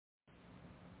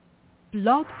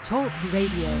Blog Talk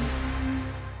Radio.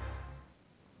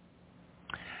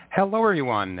 Hello,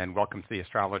 everyone, and welcome to the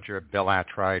Astrologer Bill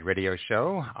Attride radio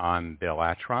show. I'm Bill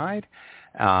Attride,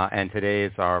 and today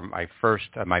is my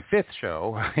fifth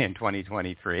show in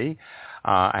 2023.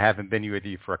 I haven't been with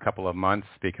you for a couple of months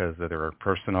because there are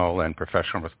personal and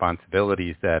professional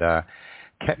responsibilities that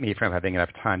kept me from having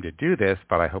enough time to do this,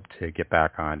 but I hope to get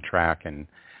back on track and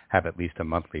have at least a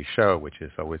monthly show, which has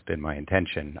always been my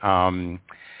intention,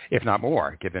 if not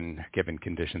more, given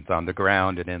conditions on the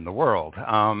ground and in the world.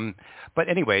 But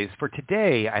anyways, for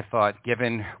today, I thought,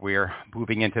 given we're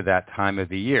moving into that time of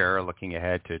the year, looking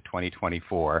ahead to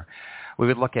 2024, we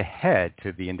would look ahead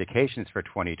to the indications for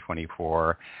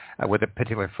 2024 with a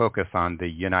particular focus on the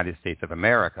United States of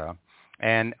America,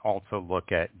 and also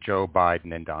look at Joe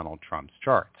Biden and Donald Trump's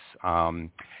charts.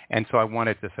 And so I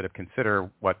wanted to sort of consider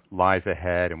what lies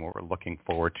ahead and what we're looking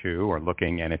forward to or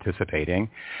looking and anticipating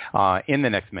in the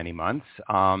next many months,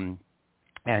 and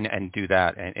do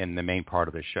that in the main part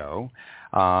of the show.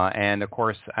 And, of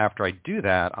course, after I do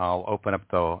that, I'll open up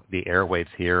the airwaves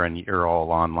here, and you're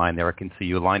all online there. I can see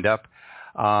you lined up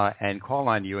and call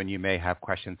on you, and you may have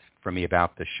questions for me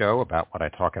about the show, about what I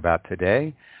talk about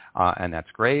today. And that's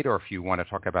great. Or if you want to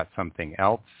talk about something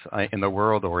else in the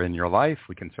world or in your life,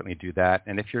 we can certainly do that.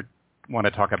 And if you want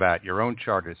to talk about your own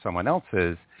chart or someone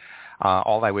else's,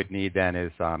 all I would need then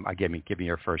is give me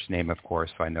your first name, of course,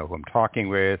 so I know who I'm talking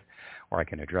with, or I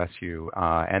can address you.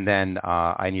 And then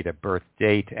I need a birth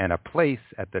date and a place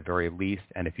at the very least.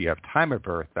 And if you have time of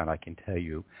birth, then I can tell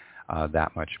you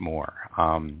that much more.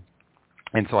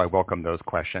 And so I welcome those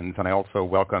questions. And I also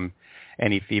welcome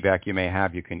any feedback you may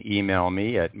have. You can email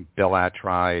me at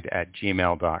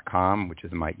billattride@gmail.com, which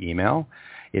is my email,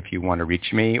 if you want to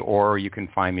reach me. Or you can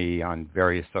find me on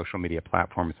various social media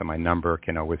platforms, and my number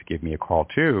can always give me a call,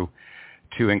 too,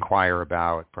 to inquire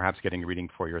about perhaps getting a reading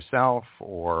for yourself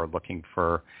or looking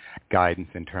for guidance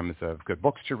in terms of good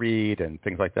books to read and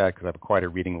things like that, because I have quite a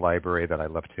reading library that I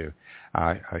love to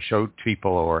show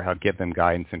people or give them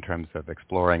guidance in terms of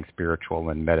exploring spiritual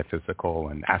and metaphysical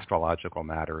and astrological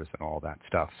matters and all that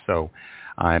stuff. So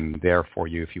I'm there for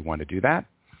you if you want to do that.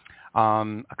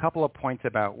 A couple of points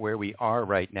about where we are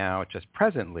right now. Just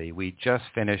presently, we just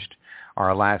finished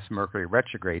our last Mercury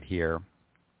retrograde here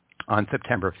on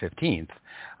September 15th.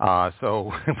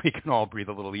 So we can all breathe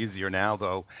a little easier now,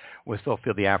 though we'll still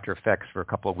feel the after effects for a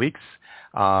couple of weeks.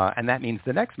 And that means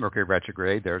the next Mercury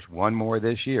retrograde, there's one more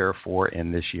this year, 4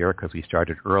 in this year, because we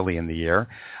started early in the year,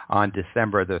 on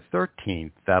December the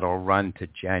 13th. That'll run to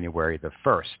January the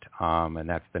 1st. And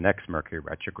that's the next Mercury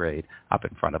retrograde up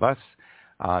in front of us.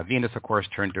 Venus, of course,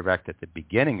 turned direct at the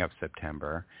beginning of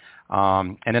September.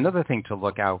 And another thing to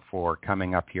look out for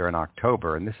coming up here in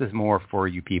October, and this is more for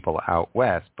you people out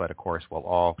west, but of course we'll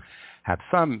all have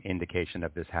some indication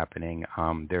of this happening.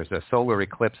 There's a solar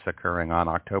eclipse occurring on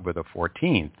October the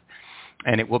 14th,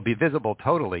 and it will be visible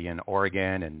totally in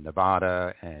Oregon and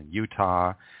Nevada and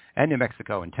Utah and New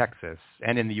Mexico and Texas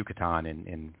and in the Yucatan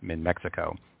in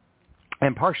Mexico,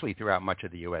 and partially throughout much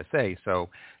of the USA. So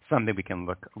something we can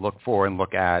look for and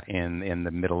look at in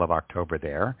the middle of October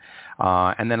there.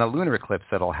 And then a lunar eclipse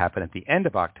that'll happen at the end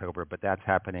of October, but that's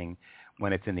happening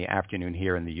when it's in the afternoon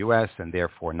here in the U.S. and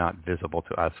therefore not visible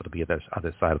to us. It'll be the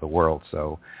other side of the world,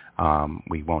 so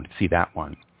we won't see that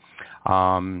one.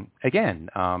 Again,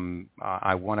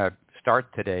 I want to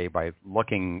start today by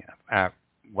looking at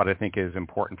what I think is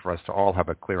important for us to all have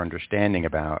a clear understanding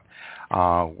about,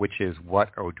 which is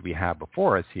what do we have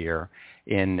before us here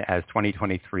as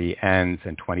 2023 ends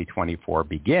and 2024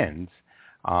 begins.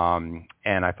 And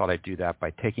I thought I'd do that by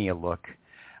taking a look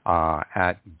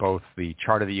at both the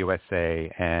chart of the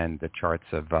USA and the charts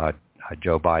of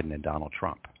Joe Biden and Donald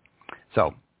Trump.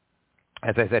 So,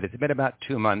 as I said, it's been about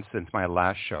 2 months since my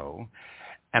last show,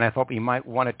 and I thought we might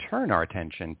want to turn our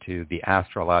attention to the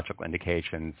astrological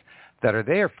indications that are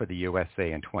there for the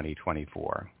USA in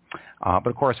 2024. But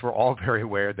of course, we're all very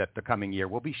aware that the coming year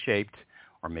will be shaped,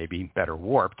 or maybe better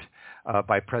warped,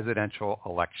 by presidential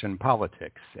election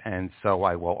politics. And so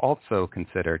I will also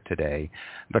consider today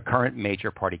the current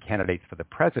major party candidates for the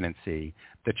presidency,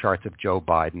 the charts of Joe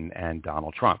Biden and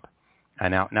Donald Trump.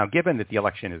 And now given that the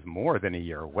election is more than a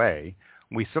year away,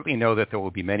 we certainly know that there will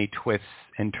be many twists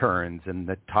and turns in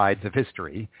the tides of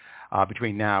history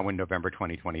between now and November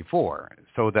 2024,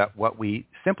 so that what we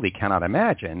simply cannot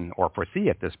imagine or foresee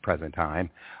at this present time,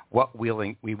 what we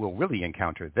will really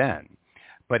encounter then.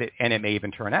 But it may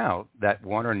even turn out that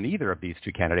one or neither of these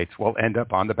two candidates will end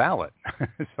up on the ballot.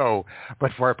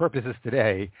 But for our purposes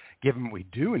today, given what we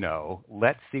do know,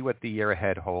 let's see what the year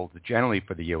ahead holds generally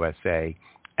for the USA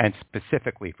and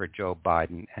specifically for Joe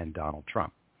Biden and Donald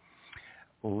Trump.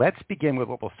 let's begin with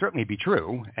what will certainly be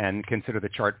true and consider the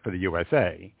chart for the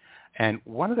USA. And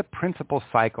one of the principal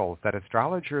cycles that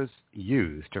astrologers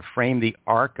use to frame the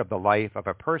arc of the life of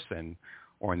a person,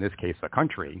 or in this case a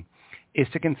country, is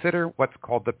to consider what's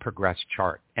called the progressed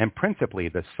chart, and principally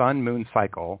the sun-moon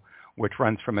cycle, which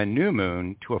runs from a new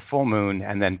moon to a full moon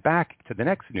and then back to the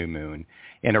next new moon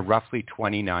in a roughly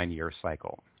 29-year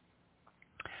cycle.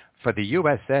 For the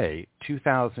USA,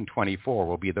 2024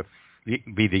 will be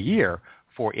the year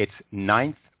for its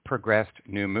 9th progressed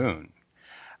new moon.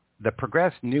 The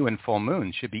progressed new and full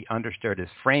moon should be understood as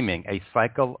framing a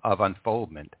cycle of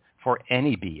unfoldment for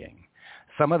any being.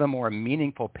 Some of the more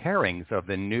meaningful pairings of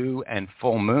the new and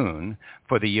full moon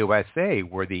for the USA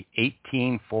were the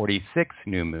 1846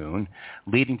 new moon,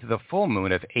 leading to the full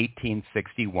moon of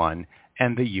 1861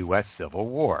 and the U.S. Civil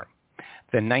War.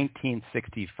 The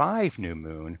 1965 new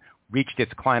moon reached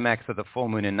its climax of the full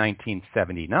moon in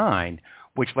 1979,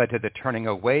 which led to the turning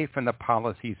away from the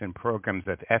policies and programs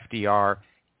of FDR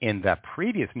in the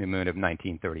previous new moon of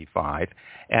 1935,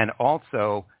 and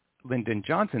also Lyndon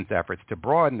Johnson's efforts to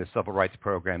broaden the civil rights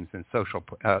programs and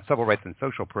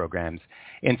social programs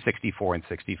in 64 and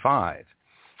 65.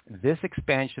 This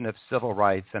expansion of civil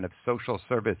rights and of social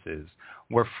services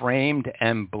were framed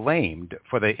and blamed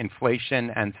for the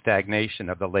inflation and stagnation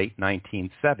of the late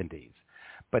 1970s.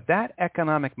 But that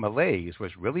economic malaise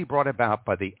was really brought about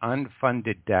by the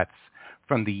unfunded debts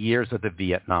from the years of the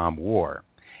Vietnam War.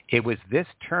 It was this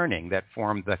turning that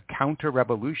formed the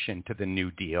counter-revolution to the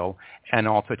New Deal and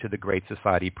also to the Great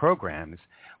Society programs,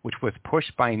 which was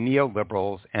pushed by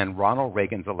neoliberals and Ronald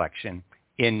Reagan's election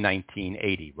in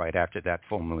 1980, right after that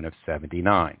full moon of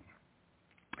 79.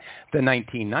 The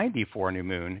 1994 new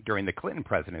moon during the Clinton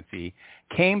presidency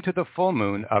came to the full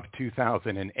moon of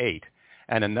 2008,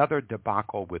 and another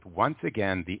debacle with once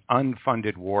again the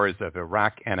unfunded wars of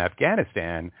Iraq and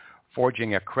Afghanistan,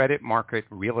 forging a credit market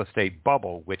real estate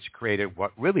bubble which created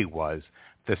what really was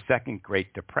the Second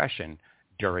Great Depression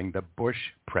during the Bush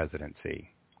presidency.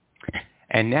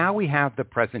 And now we have the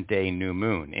present-day new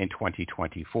moon in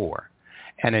 2024,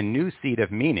 and a new seed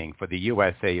of meaning for the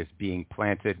USA is being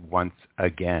planted once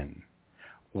again.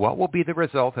 What will be the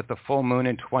result at the full moon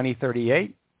in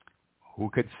 2038? Who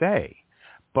could say?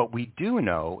 But we do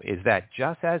know is that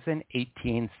just as in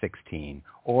 1816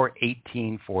 or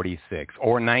 1846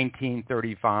 or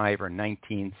 1935 or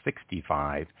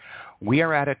 1965, we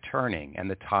are at a turning and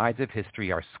the tides of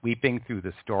history are sweeping through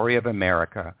the story of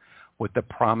America with the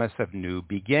promise of new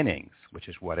beginnings, which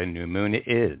is what a new moon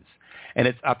is. And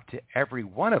it's up to every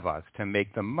one of us to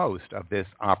make the most of this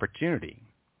opportunity.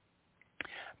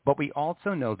 But we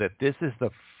also know that this is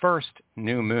the first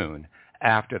new moon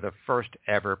after the first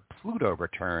ever Pluto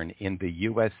return in the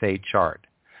USA chart.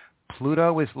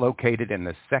 Pluto is located in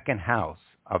the second house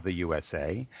of the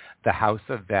USA, the house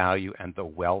of value and the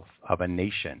wealth of a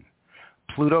nation.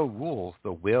 Pluto rules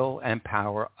the will and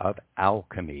power of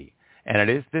alchemy, and it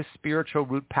is this spiritual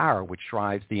root power which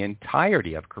drives the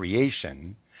entirety of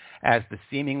creation as the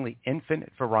seemingly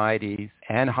infinite varieties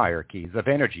and hierarchies of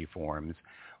energy forms,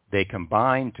 they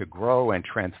combine to grow and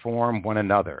transform one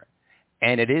another.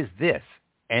 And it is this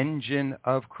engine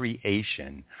of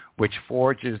creation which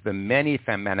forges the many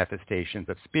manifestations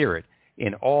of spirit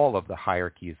in all of the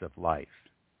hierarchies of life.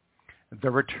 The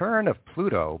return of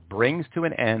Pluto brings to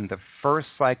an end the first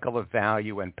cycle of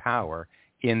value and power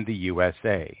in the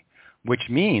USA, which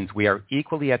means we are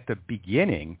equally at the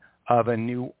beginning of a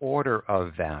new order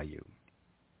of value.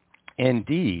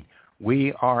 Indeed,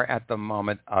 we are at the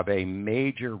moment of a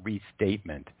major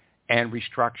restatement and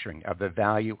restructuring of the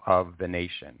value of the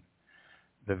nation.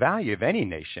 The value of any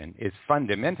nation is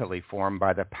fundamentally formed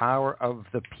by the power of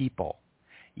the people.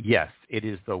 Yes, it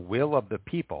is the will of the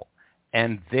people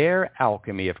and their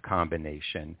alchemy of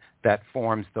combination that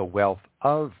forms the wealth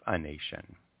of a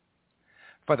nation.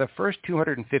 For the first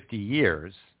 250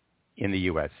 years in the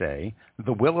USA,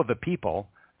 the will of the people,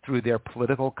 through their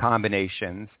political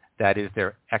combinations, that is,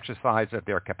 their exercise of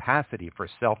their capacity for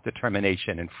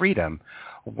self-determination and freedom,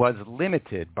 was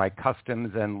limited by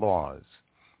customs and laws.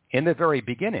 In the very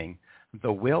beginning,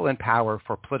 the will and power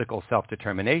for political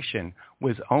self-determination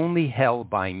was only held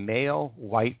by male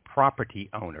white property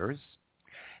owners,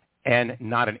 and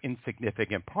not an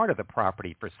insignificant part of the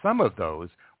property for some of those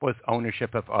was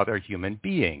ownership of other human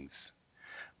beings.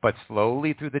 But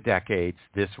slowly through the decades,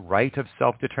 this right of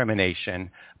self-determination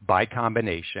by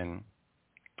combination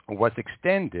was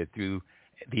extended through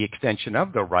the extension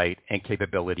of the right and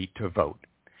capability to vote.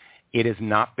 It has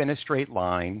not been a straight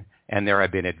line, and there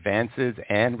have been advances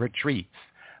and retreats,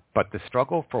 but the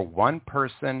struggle for one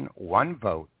person, one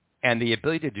vote, and the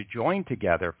ability to join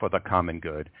together for the common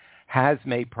good has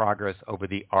made progress over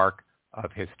the arc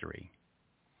of history.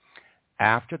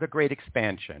 After the Great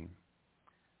Expansion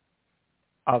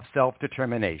of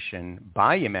self-determination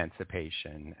by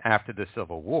emancipation after the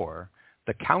Civil War,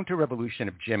 the counter-revolution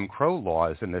of Jim Crow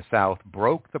laws in the South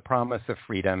broke the promise of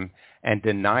freedom and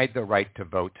denied the right to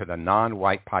vote to the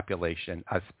non-white population,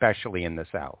 especially in the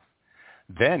South.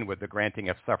 Then, with the granting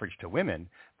of suffrage to women,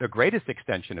 the greatest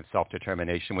extension of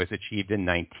self-determination was achieved in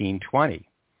 1920.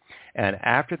 And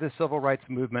after the civil rights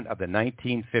movement of the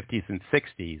 1950s and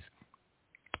 60s,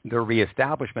 the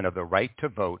reestablishment of the right to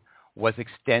vote was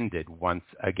extended once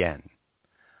again.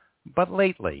 But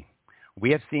lately,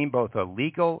 we have seen both a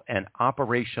legal and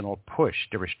operational push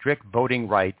to restrict voting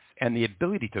rights and the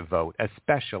ability to vote,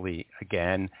 especially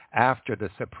again after the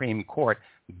Supreme Court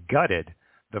gutted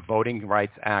the Voting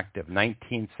Rights Act of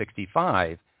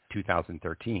 1965,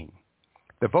 2013.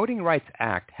 The Voting Rights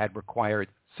Act had required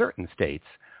certain states,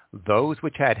 those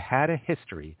which had had a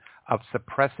history of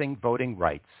suppressing voting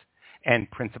rights, and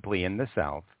principally in the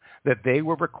South, that they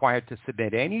were required to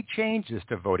submit any changes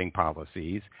to voting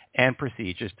policies and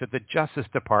procedures to the Justice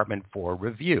Department for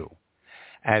review.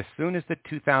 As soon as the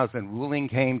 2000 ruling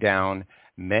came down,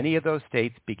 many of those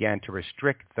states began to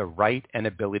restrict the right and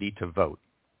ability to vote.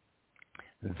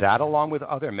 That, along with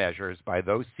other measures by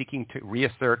those seeking to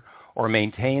reassert or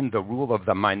maintain the rule of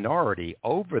the minority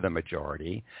over the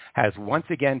majority, has once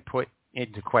again put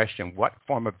into question what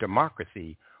form of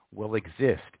democracy will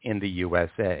exist in the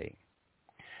USA.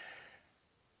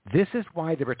 This is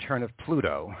why the return of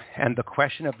Pluto and the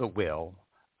question of the will,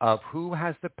 of who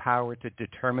has the power to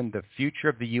determine the future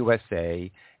of the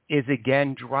USA, is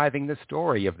again driving the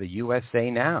story of the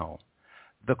USA now.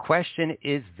 The question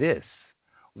is this: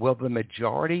 will the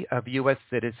majority of U.S.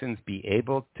 citizens be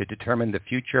able to determine the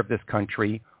future of this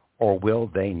country, or will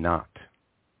they not?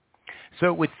 So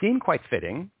it would seem quite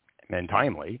fitting and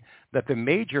timely that the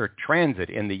major transit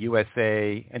in the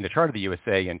USA, in the chart of the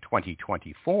USA in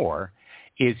 2024,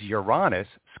 is Uranus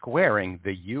squaring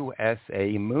the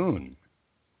USA moon.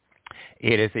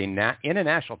 It is in a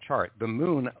national chart, the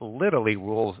moon literally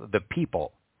rules the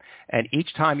people. And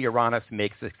each time Uranus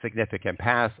makes a significant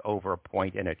pass over a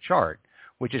point in a chart,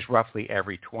 which is roughly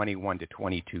every 21 to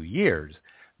 22 years,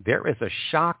 there is a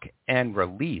shock and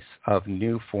release of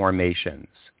new formations.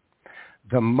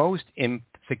 The most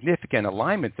significant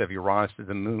alignments of Uranus to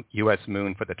the U.S.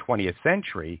 moon for the 20th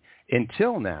century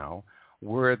until now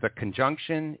were the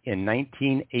conjunction in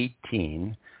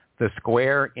 1918, the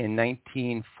square in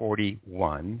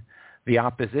 1941, the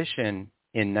opposition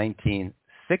in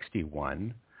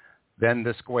 1961, then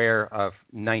the square of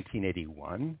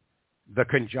 1981, the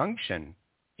conjunction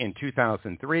in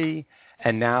 2003,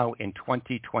 and now in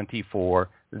 2024,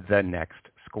 the next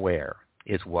square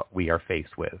is what we are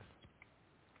faced with.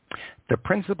 The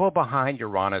principle behind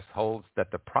Uranus holds that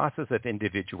the process of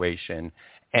individuation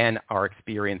and our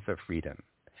experience of freedom,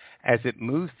 as it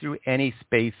moves through any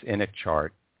space in a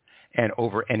chart and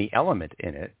over any element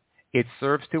in it, it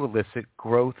serves to elicit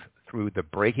growth through the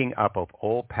breaking up of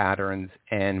old patterns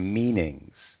and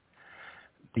meanings.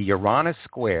 The Uranus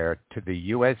square to the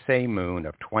USA moon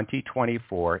of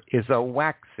 2024 is a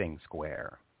waxing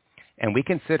square. And we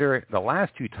consider the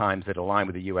last two times it aligned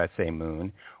with the USA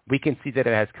moon, we can see that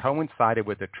it has coincided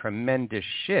with a tremendous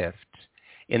shift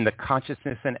in the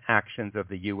consciousness and actions of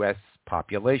the U.S.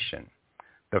 population.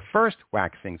 The first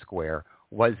waxing square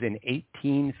was in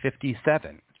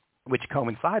 1857, which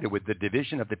coincided with the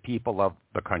division of the people of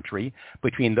the country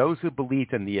between those who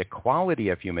believed in the equality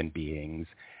of human beings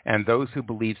and those who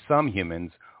believed some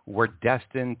humans were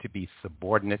destined to be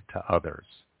subordinate to others.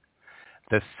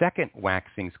 The second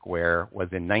waxing square was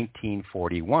in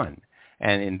 1941,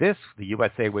 and in this, the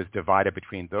USA was divided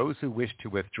between those who wished to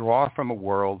withdraw from a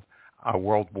world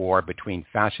war between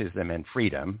fascism and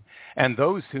freedom, and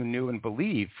those who knew and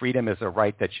believed freedom is a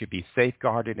right that should be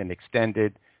safeguarded and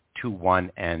extended to one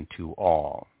and to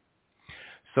all.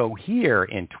 So here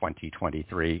in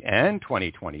 2023 and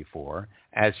 2024,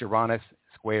 as Uranus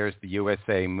squares the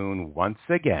USA moon once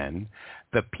again,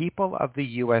 the people of the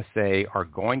USA are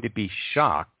going to be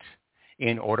shocked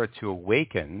in order to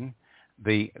awaken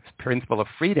the principle of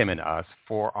freedom in us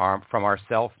from our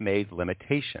self-made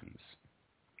limitations.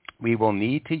 We will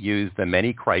need to use the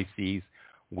many crises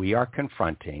we are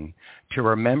confronting to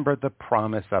remember the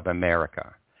promise of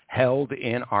America, held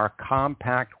in our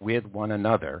compact with one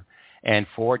another and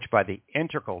forged by the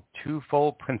integral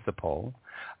twofold principle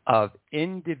of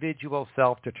individual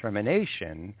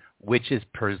self-determination, which is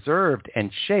preserved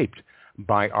and shaped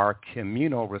by our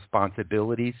communal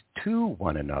responsibilities to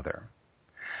one another.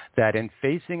 That in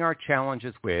facing our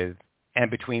challenges with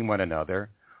and between one another,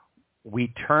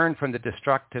 we turn from the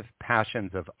destructive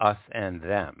passions of us and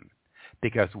them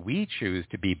because we choose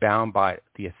to be bound by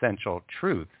the essential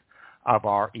truth of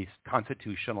our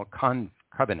constitutional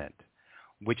covenant,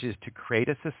 which is to create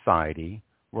a society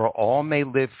where all may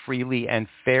live freely and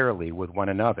fairly with one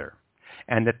another,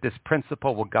 and that this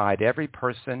principle will guide every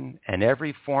person and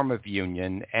every form of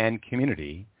union and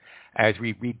community as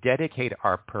we rededicate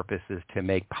our purposes to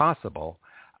make possible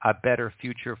a better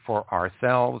future for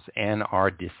ourselves and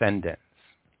our descendants.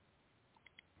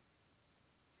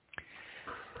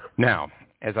 Now,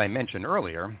 as I mentioned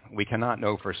earlier, we cannot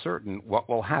know for certain what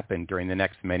will happen during the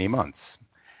next many months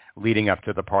leading up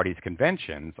to the party's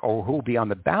conventions or who will be on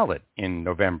the ballot in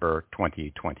November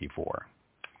 2024.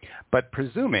 But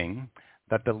presuming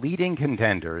that the leading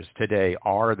contenders today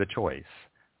are the choice,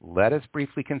 let us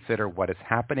briefly consider what is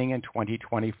happening in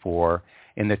 2024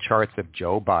 in the charts of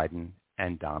Joe Biden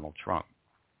and Donald Trump.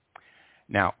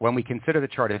 Now, when we consider the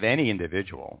chart of any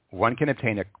individual, one can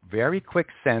obtain a very quick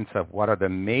sense of what are the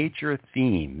major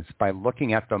themes by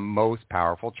looking at the most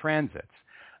powerful transits,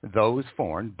 those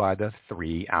formed by the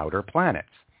three outer planets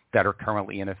that are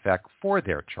currently in effect for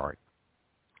their chart.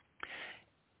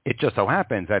 It just so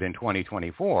happens that in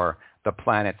 2024, the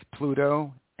planets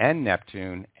Pluto and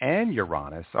Neptune and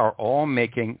Uranus are all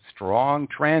making strong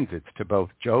transits to both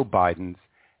Joe Biden's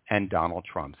and Donald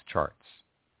Trump's charts.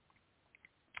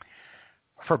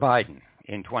 For Biden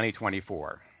in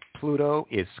 2024, Pluto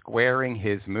is squaring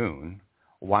his moon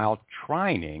while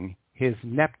trining his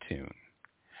Neptune.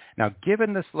 Now,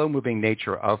 given the slow-moving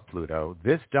nature of Pluto,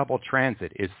 this double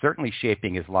transit is certainly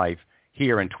shaping his life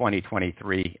here in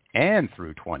 2023 and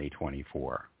through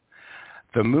 2024.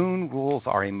 The moon rules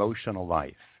our emotional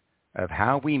life, of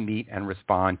how we meet and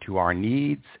respond to our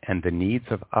needs and the needs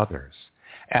of others,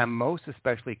 and most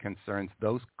especially concerns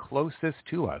those closest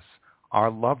to us, our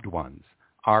loved ones,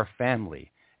 our family,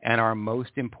 and our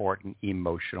most important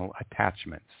emotional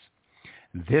attachments.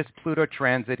 This Pluto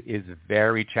transit is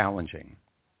very challenging,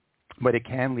 but it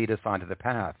can lead us onto the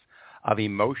path of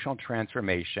emotional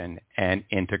transformation and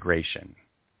integration.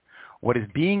 What is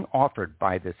being offered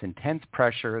by this intense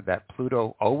pressure that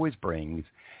Pluto always brings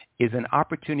is an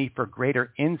opportunity for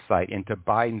greater insight into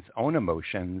Biden's own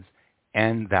emotions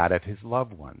and that of his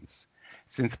loved ones.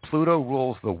 Since Pluto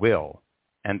rules the will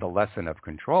and the lesson of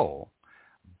control,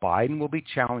 Biden will be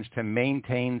challenged to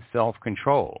maintain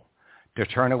self-control, to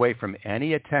turn away from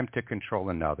any attempt to control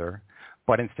another,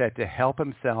 but instead to help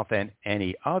himself and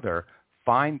any other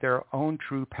find their own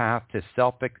true path to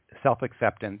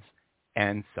self-acceptance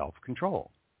and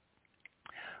self-control.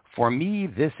 For me,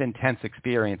 this intense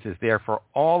experience is there for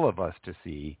all of us to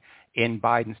see in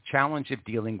Biden's challenge of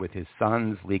dealing with his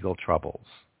son's legal troubles.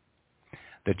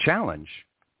 The challenge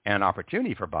and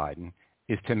opportunity for Biden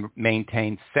is to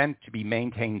be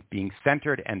maintained being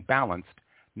centered and balanced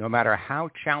no matter how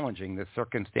challenging the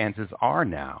circumstances are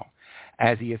now,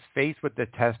 as he is faced with the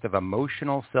test of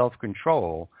emotional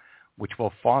self-control, which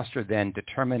will foster then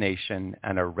determination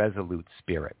and a resolute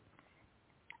spirit.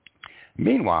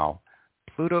 Meanwhile,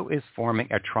 Pluto is forming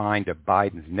a trine to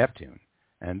Biden's Neptune,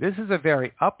 and this is a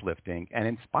very uplifting and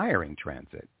inspiring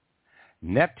transit.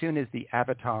 Neptune is the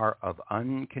avatar of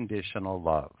unconditional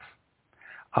love,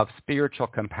 of spiritual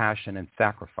compassion and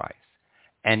sacrifice,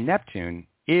 and Neptune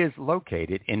is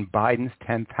located in Biden's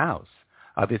 10th house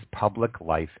of his public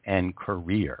life and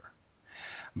career.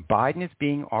 Biden is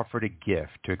being offered a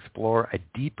gift to explore a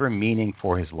deeper meaning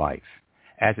for his life,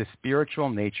 as his spiritual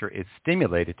nature is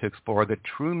stimulated to explore the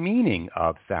true meaning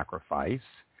of sacrifice,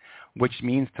 which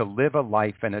means to live a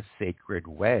life in a sacred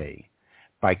way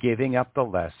by giving up the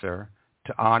lesser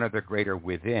to honor the greater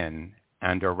within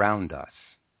and around us.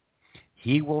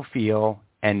 He will feel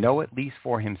and know, at least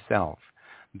for himself,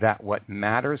 that what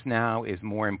matters now is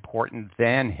more important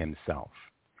than himself,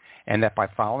 and that by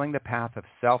following the path of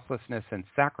selflessness and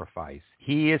sacrifice,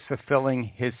 he is fulfilling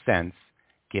his sense,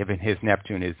 given his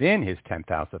Neptune is in his 10th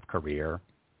house of career,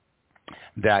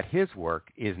 that his work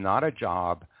is not a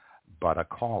job, but a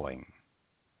calling.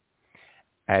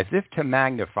 As if to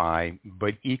magnify,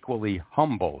 but equally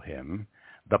humble him,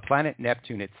 the planet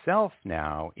Neptune itself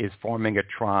now is forming a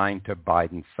trine to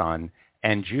Biden's Sun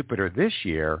and Jupiter this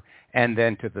year, and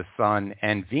then to the Sun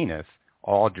and Venus,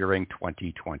 all during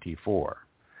 2024.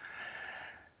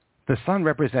 The Sun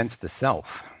represents the self,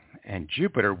 and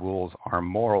Jupiter rules our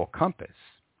moral compass,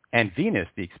 and Venus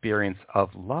the experience of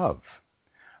love.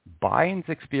 Biden's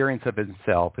experience of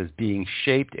himself is being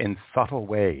shaped in subtle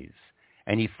ways,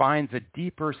 and he finds a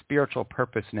deeper spiritual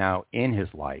purpose now in his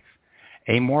life,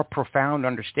 a more profound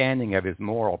understanding of his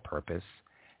moral purpose,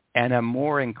 and a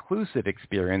more inclusive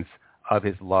experience of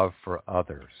his love for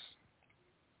others.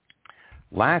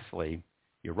 Lastly,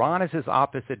 Uranus is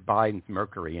opposite Biden's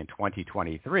Mercury in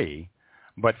 2023,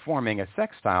 but forming a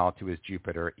sextile to his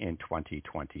Jupiter in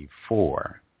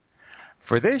 2024.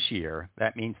 For this year,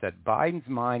 that means that Biden's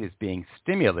mind is being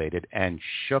stimulated and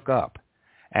shook up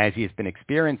as he has been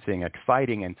experiencing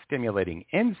exciting and stimulating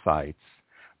insights,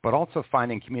 but also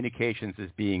finding communications as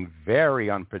being very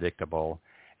unpredictable,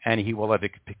 and he will have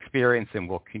experienced and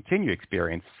will continue to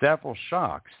experience several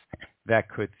shocks that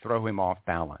could throw him off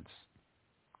balance.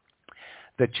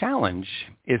 The challenge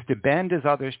is to bend as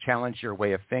others challenge your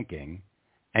way of thinking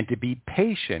and to be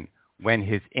patient when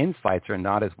his insights are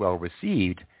not as well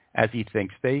received as he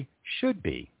thinks they should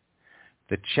be.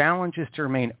 The challenge is to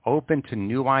remain open to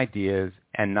new ideas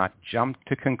and not jump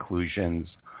to conclusions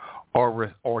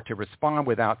or to respond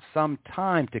without some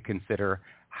time to consider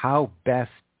how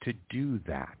best to do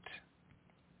that.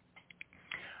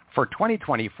 For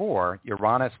 2024,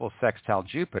 Uranus will sextile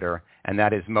Jupiter, and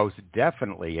that is most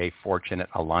definitely a fortunate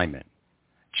alignment.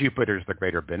 Jupiter is the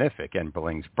greater benefic and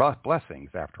brings blessings,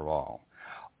 after all.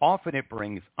 Often it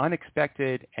brings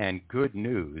unexpected and good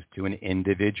news to an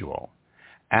individual.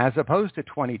 As opposed to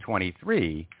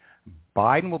 2023,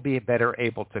 Biden will be better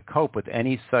able to cope with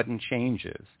any sudden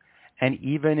changes and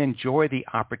even enjoy the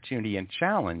opportunity and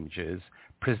challenges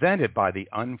presented by the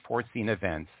unforeseen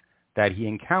events that he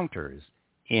encounters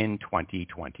in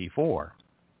 2024.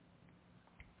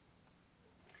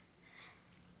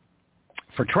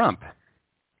 For Trump,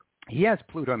 he has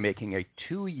Pluto making a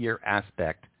 2-year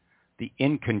aspect, the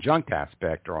inconjunct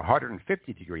aspect, or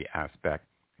 150-degree aspect,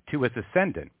 to his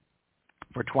ascendant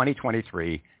for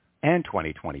 2023 and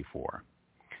 2024.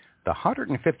 The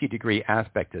 150-degree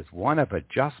aspect is one of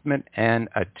adjustment and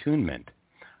attunement,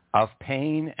 of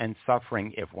pain and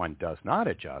suffering if one does not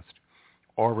adjust,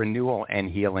 or renewal and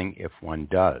healing if one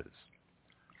does.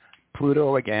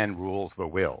 Pluto again rules the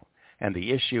will and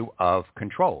the issue of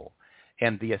control,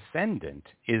 and the ascendant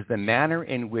is the manner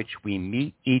in which we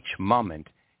meet each moment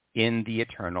in the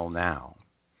eternal now.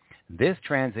 This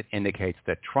transit indicates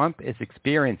that Trump is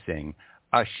experiencing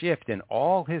a shift in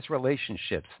all his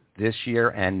relationships this year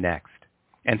and next,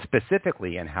 and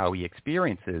specifically in how he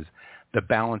experiences the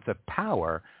balance of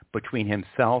power between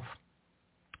himself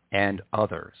and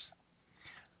others.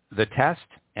 The test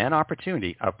and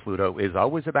opportunity of Pluto is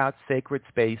always about sacred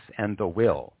space and the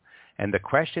will, and the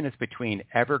question is between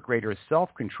ever greater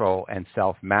self-control and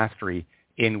self-mastery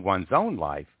in one's own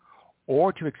life,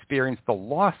 or to experience the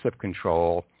loss of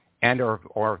control and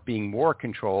or being more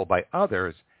controlled by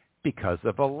others because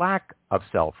of a lack of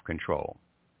self-control.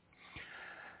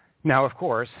 Now, of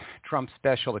course, Trump's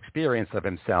special experience of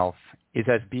himself is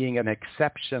as being an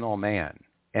exceptional man,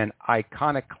 an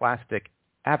iconoclastic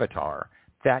avatar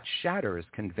that shatters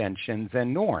conventions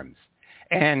and norms.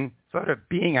 And sort of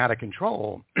being out of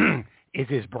control is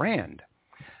his brand.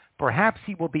 Perhaps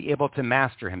he will be able to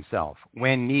master himself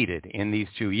when needed in these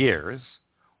 2 years,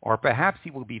 or perhaps he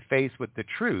will be faced with the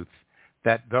truth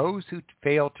that those who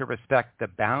fail to respect the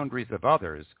boundaries of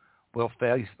others will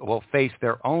face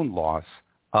their own loss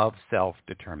of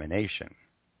self-determination.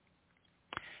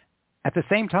 At the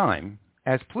same time,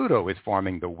 as Pluto is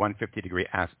forming the 150-degree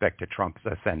aspect to Trump's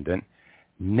ascendant,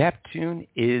 Neptune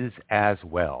is as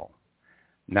well.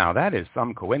 Now, that is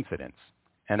some coincidence.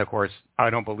 And of course,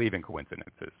 I don't believe in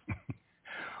coincidences.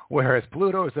 Whereas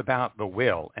Pluto is about the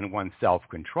will and one's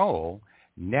self-control,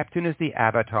 Neptune is the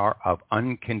avatar of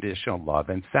unconditional love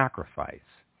and sacrifice.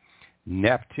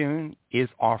 Neptune is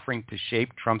offering to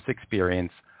shape Trump's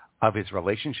experience of his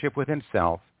relationship with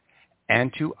himself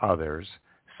and to others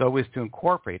so as to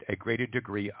incorporate a greater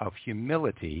degree of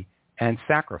humility and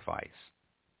sacrifice.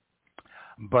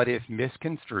 But if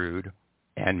misconstrued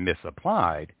and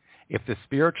misapplied, if the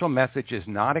spiritual message is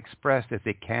not expressed as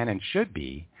it can and should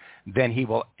be, then he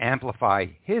will amplify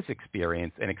his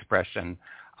experience and expression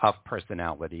of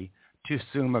personality to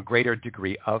assume a greater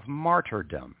degree of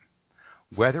martyrdom.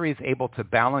 Whether he's able to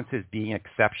balance his being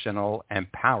exceptional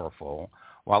and powerful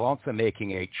while also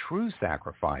making a true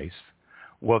sacrifice,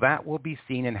 well, that will be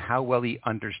seen in how well he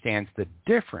understands the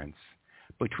difference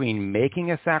between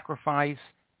making a sacrifice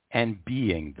and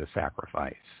being the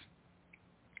sacrifice.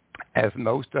 As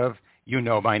most of you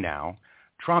know by now,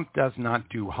 Trump does not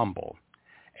do humble,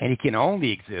 and he can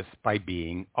only exist by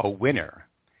being a winner.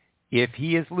 If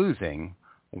he is losing,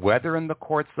 whether in the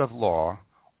courts of law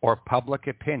or public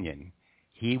opinion,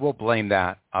 he will blame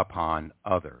that upon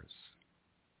others.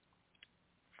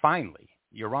 Finally,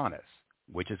 Uranus,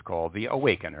 which is called the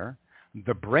awakener,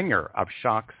 the bringer of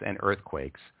shocks and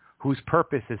earthquakes, whose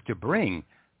purpose is to bring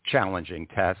challenging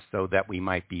tests so that we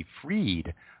might be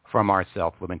freed from our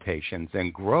self-limitations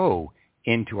and grow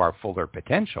into our fuller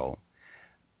potential.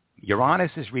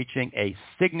 Uranus is reaching a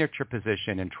signature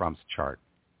position in Trump's chart.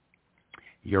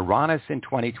 Uranus in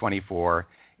 2024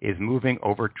 is moving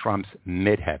over Trump's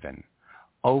midheaven,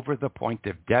 over the point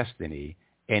of destiny,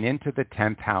 and into the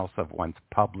 10th house of one's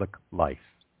public life.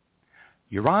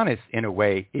 Uranus, in a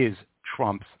way, is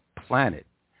Trump's planet,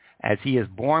 as he is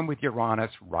born with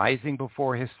Uranus rising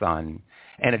before his sun,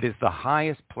 and it is the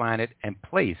highest planet and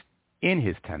placed in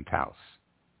his 10th house.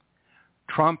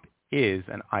 Trump is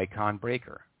an icon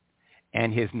breaker,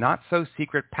 and his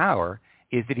not-so-secret power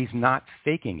is that he's not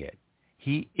faking it.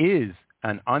 He is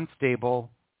an unstable,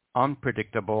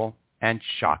 unpredictable, and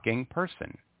shocking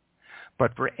person.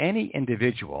 But for any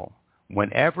individual,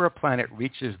 whenever a planet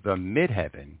reaches the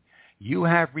midheaven, you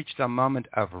have reached a moment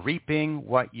of reaping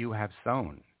what you have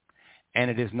sown.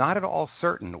 And it is not at all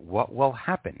certain what will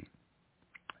happen.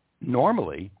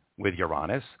 Normally, with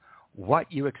Uranus,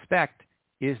 what you expect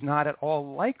is not at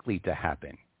all likely to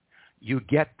happen. You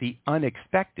get the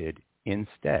unexpected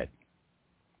instead.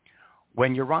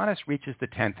 When Uranus reaches the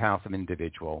 10th house of an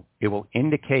individual, it will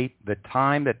indicate the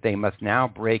time that they must now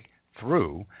break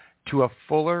through to a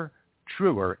fuller,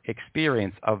 truer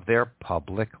experience of their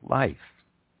public life.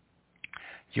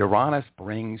 Uranus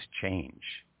brings change,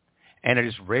 and it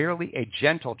is rarely a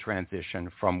gentle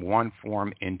transition from one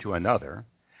form into another,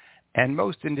 and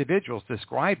most individuals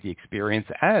describe the experience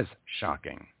as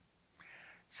shocking.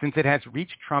 Since it has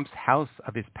reached Trump's house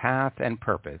of his path and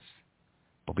purpose,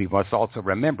 but we must also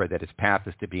remember that his path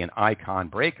is to be an icon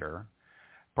breaker,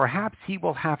 perhaps he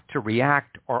will have to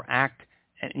react or act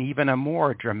in even a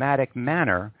more dramatic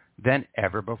manner than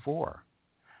ever before.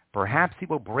 Perhaps he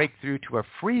will break through to a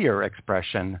freer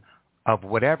expression of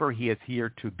whatever he is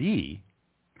here to be,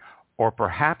 or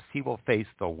perhaps he will face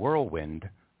the whirlwind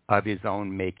of his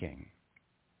own making.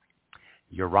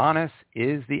 Uranus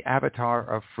is the avatar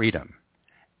of freedom,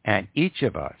 and each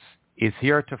of us is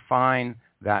here to find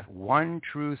that one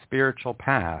true spiritual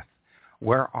path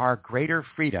where our greater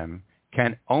freedom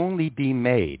can only be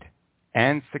made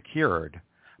and secured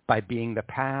by being the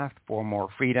path for more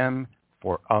freedom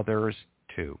for others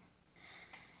too.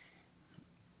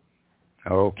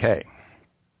 Okay.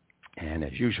 And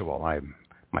as usual,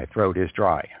 my throat is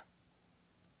dry.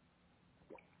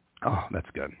 Oh, that's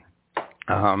good.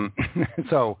 I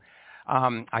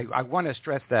want to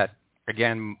stress that,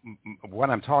 again,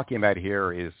 what I'm talking about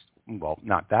here is, well,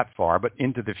 not that far, but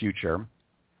into the future,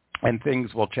 and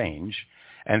things will change,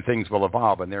 and things will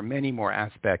evolve, and there are many more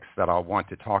aspects that I'll want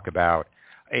to talk about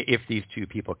if these two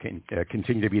people can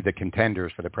continue to be the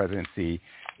contenders for the presidency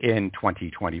in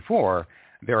 2024.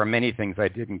 There are many things I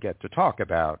didn't get to talk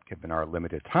about, given our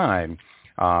limited time.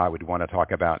 I would want to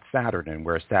talk about Saturn and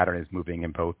where Saturn is moving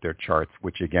in both their charts,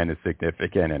 which again is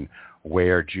significant, and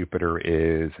where Jupiter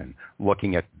is, and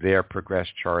looking at their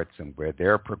progressed charts and where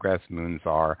their progressed moons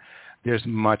are. There's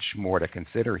much more to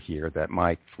consider here that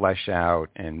might flesh out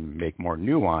and make more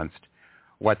nuanced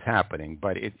what's happening.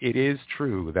 But it is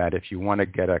true that if you want to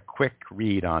get a quick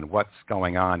read on what's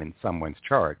going on in someone's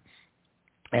chart,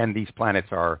 and these planets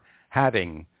are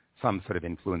having some sort of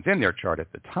influence in their chart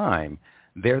at the time,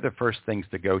 they're the first things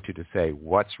to go to say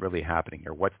what's really happening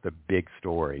here, what's the big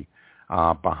story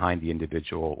behind the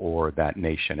individual or that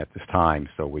nation at this time.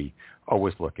 So we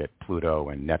always look at Pluto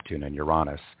and Neptune and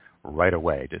Uranus right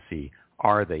away to see,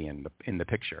 are they in the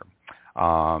picture?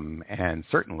 And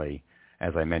certainly,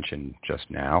 as I mentioned just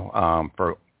now,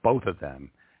 for both of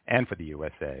them and for the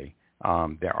USA,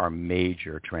 there are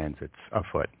major transits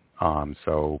afoot.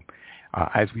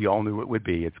 As we all knew it would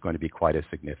be, it's going to be quite a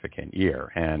significant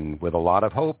year. And with a lot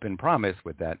of hope and promise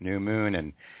with that new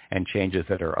moon and changes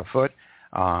that are afoot,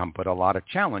 but a lot of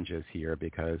challenges here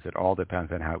because it all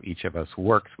depends on how each of us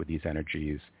works with these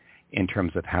energies in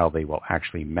terms of how they will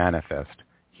actually manifest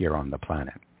here on the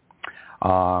planet.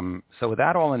 So with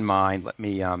that all in mind, let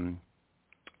me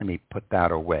put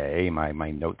that away,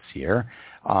 my notes here,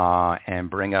 and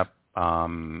bring up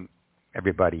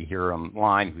everybody here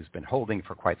online who's been holding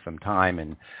for quite some time,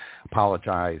 and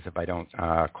apologize if I don't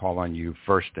call on you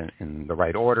first in the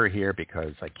right order here,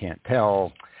 because I can't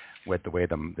tell with the way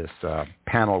this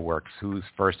panel works who's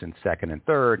first and second and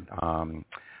third.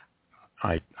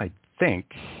 I think,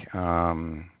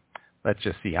 let's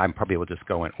just see, I probably will just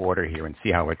go in order here and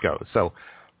see how it goes. So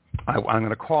I'm going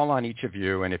to call on each of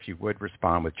you, and if you would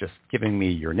respond with just giving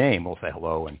me your name, we'll say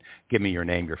hello, and give me your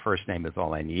name. Your first name is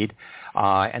all I need.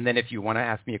 And then if you want to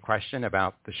ask me a question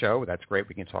about the show, that's great.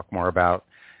 We can talk more about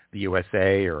the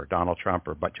USA or Donald Trump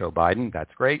or Joe Biden.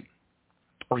 That's great.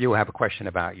 Or you have a question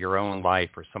about your own life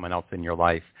or someone else in your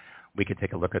life, we could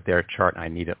take a look at their chart. I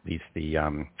need at least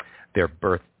their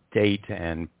birth date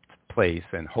and place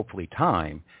and hopefully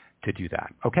time to do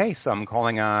that. Okay, so I'm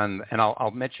calling on, and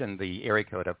I'll mention the area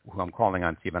code of who I'm calling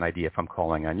on so you have an idea if I'm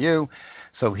calling on you.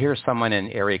 So here's someone in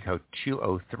area code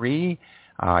 203.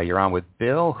 You're on with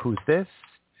Bill. Who's this?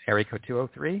 Area code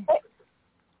 203?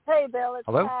 Hey, Bill, it's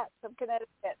Hello? Pat from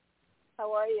Connecticut.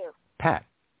 How are you? Pat.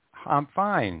 I'm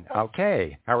fine.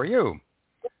 Okay. How are you?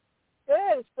 Good.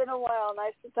 It's been a while.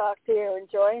 Nice to talk to you.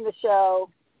 Enjoying the show.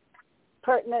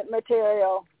 Pertinent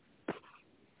material.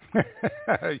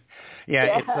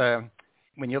 Yeah, it's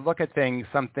when you look at things,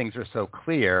 some things are so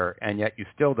clear, and yet you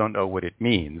still don't know what it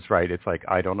means, right? It's like,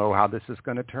 I don't know how this is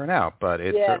going to turn out, but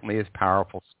it certainly is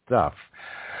powerful stuff.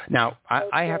 Now,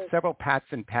 I have several Pats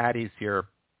and Patties here,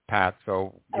 Pat,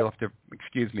 so you'll have to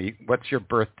excuse me. What's your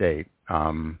birth date?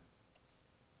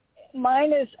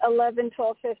 Mine is 11-12-53,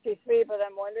 but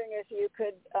I'm wondering if you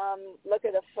could look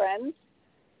at a friend.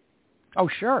 Oh,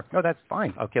 sure. No, that's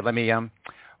fine. Okay, let me,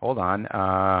 hold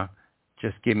on.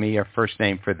 Just give me a first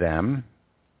name for them.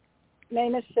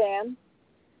 Name is Sam.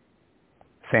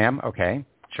 Sam, okay,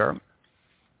 sure.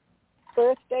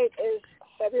 Birth date is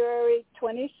February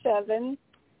 27,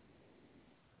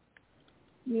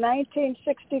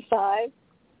 1965.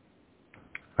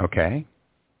 Okay.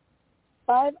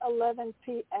 5:11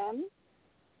 p.m.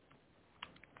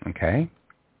 Okay.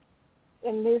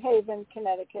 in New Haven,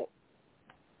 Connecticut.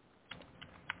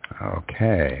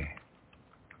 Okay.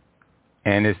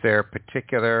 And is there a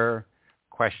particular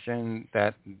question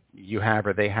that you have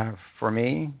or they have for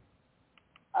me?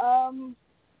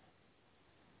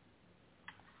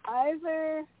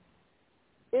 Either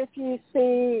if you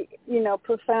see,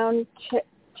 profound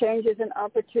changes and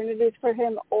opportunities for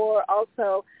him, or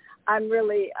also I'm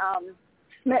really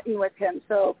smitten with him.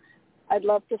 So I'd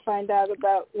love to find out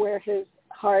about where his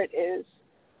heart is,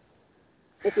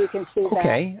 if you can see that.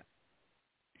 Okay.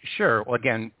 Sure. Well,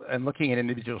 again, in looking at an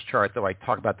individual's chart, though I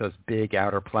talk about those big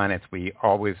outer planets, we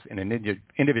always, in an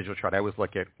individual chart, I always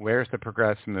look at where's the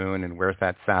progressed moon and where's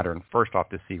that Saturn first off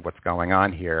to see what's going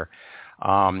on here.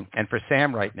 And for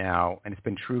Sam right now, and it's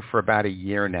been true for about a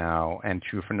year now and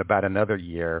true for about another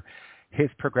year, his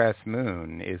progressed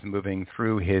moon is moving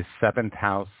through his 7th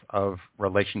house of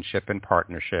relationship and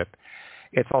partnership.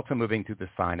 It's also moving through the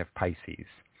sign of Pisces.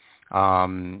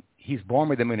 He's born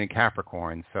with the moon in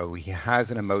Capricorn, so he has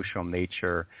an emotional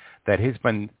nature that has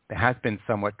been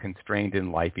somewhat constrained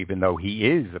in life, even though he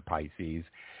is a Pisces.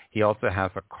 He also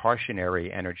has a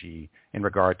cautionary energy in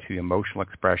regard to emotional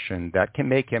expression that can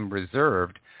make him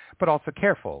reserved, but also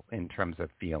careful in terms of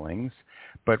feelings.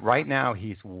 But right now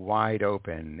he's wide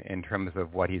open in terms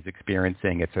of what he's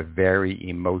experiencing. It's a very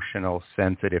emotional,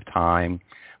 sensitive time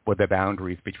where the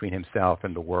boundaries between himself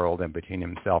and the world and between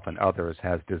himself and others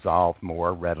has dissolved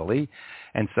more readily.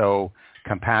 And so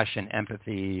compassion,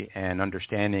 empathy, and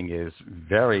understanding is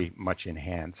very much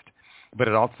enhanced. But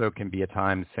it also can be a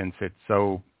time, since it's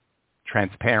so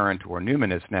transparent or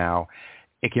numinous now,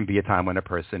 it can be a time when a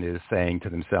person is saying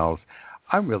to themselves,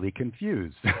 I'm really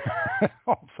confused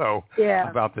also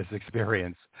about this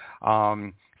experience.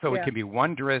 So it can be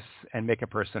wondrous and make a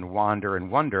person wander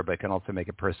and wonder, but it can also make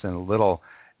a person a little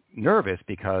nervous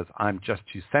because I'm just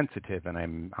too sensitive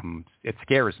and it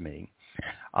scares me.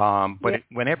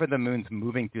 Whenever the moon's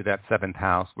moving through that 7th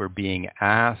house, we're being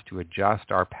asked to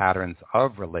adjust our patterns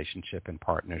of relationship and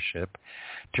partnership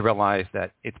to realize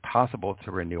that it's possible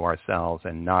to renew ourselves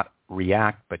and not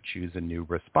react, but choose a new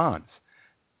response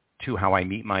to how I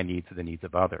meet my needs and the needs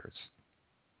of others.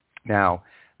 Now,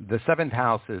 the 7th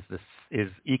house is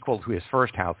equal to his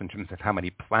 1st house in terms of how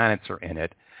many planets are in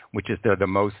it, which is they're the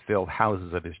most filled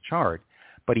houses of his chart.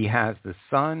 But he has the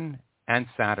Sun and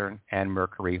Saturn and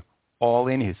Mercury all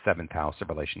in his 7th house of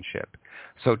relationship.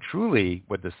 So truly,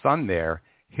 with the Sun there,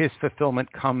 his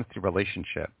fulfillment comes through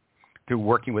relationship, through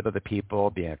working with other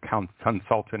people, being a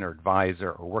consultant or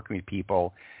advisor or working with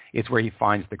people is where he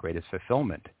finds the greatest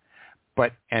fulfillment.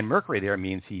 And Mercury there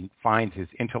means he finds his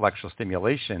intellectual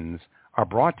stimulations are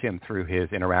brought to him through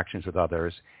his interactions with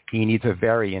others. He needs a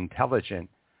very intelligent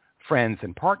friends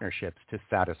and partnerships to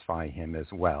satisfy him as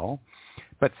well.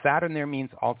 But Saturn there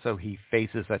means also he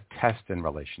faces a test in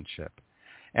relationship.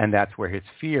 And that's where his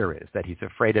fear is, that he's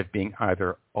afraid of being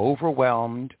either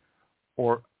overwhelmed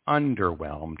or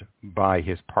underwhelmed by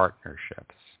his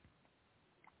partnerships.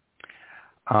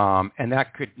 And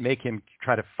that could make him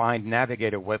try to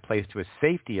navigate a place to a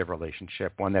safety of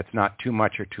relationship, one that's not too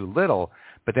much or too little,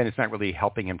 but then it's not really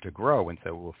helping him to grow, and so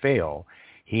it will fail.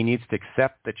 He needs to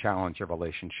accept the challenge of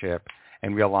relationship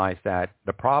and realize that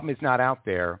the problem is not out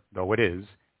there, though it is.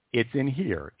 It's in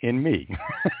here, in me.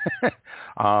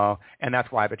 And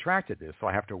that's why I've attracted this. So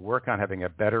I have to work on having a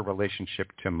better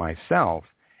relationship to myself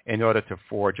in order to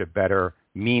forge a better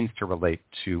means to relate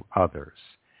to others.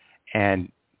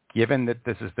 And given that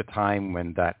this is the time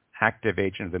when that active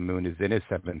agent of the moon is in his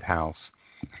 7th house,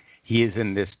 he is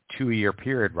in this 2-year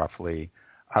period roughly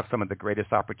of some of the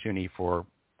greatest opportunity for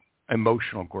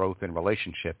emotional growth and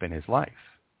relationship in his life.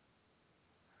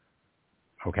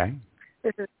 Okay?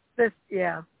 This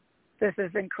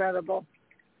is incredible.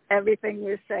 Everything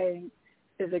you're saying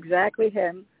is exactly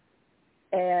him.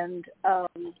 And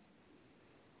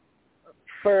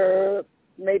for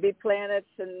maybe planets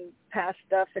and past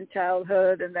stuff in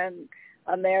childhood and then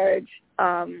a marriage,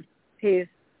 he's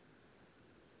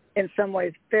in some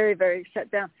ways very, very shut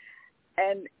down.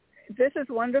 And this is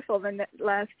wonderful. The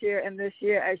last year and this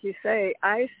year, as you say,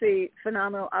 I see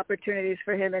phenomenal opportunities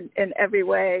for him in every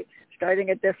way, starting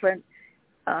at different.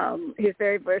 He's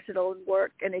very versatile in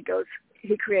work, and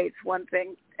he creates one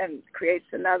thing and creates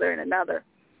another and another.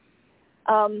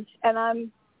 And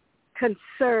I'm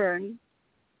concerned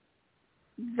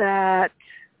that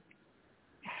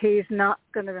he's not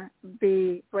going to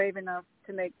be brave enough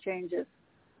to make changes.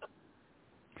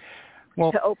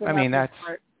 Well, to open I mean, up that's his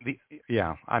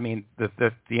heart. I mean,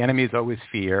 the enemy is always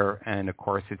fear, and of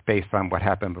course, it's based on what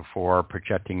happened before.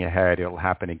 Projecting ahead, it'll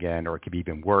happen again, or it could be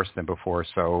even worse than before.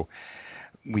 So,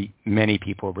 many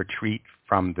people retreat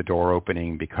from the door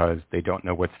opening because they don't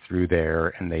know what's through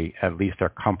there, and they at least are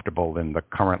comfortable in the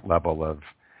current level of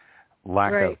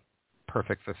lack of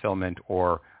perfect fulfillment,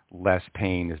 or less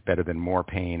pain is better than more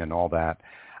pain, and all that.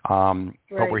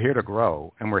 But we're here to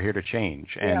grow, and we're here to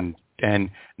change,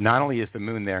 and not only is the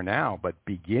moon there now, but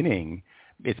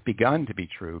it's begun to be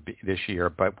true this year,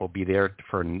 but will be there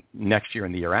for next year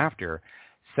and the year after.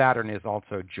 Saturn is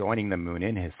also joining the moon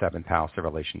in his 7th house of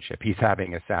relationship. He's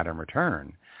having a Saturn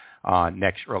return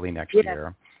early next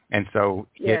year. And so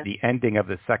the ending of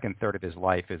the 2nd third of his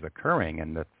life is occurring,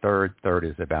 and the 3rd third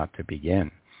is about to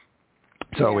begin.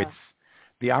 So it's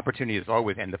the opportunity is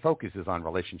always, and the focus is on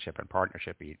relationship and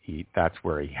partnership. That's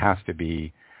where he has to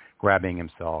be grabbing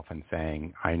himself and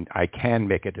saying, I can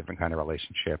make a different kind of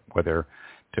relationship, whether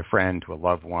to a friend, to a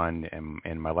loved one,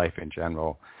 in my life in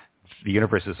general. The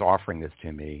universe is offering this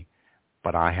to me,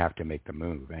 but I have to make the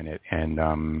move.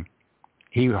 And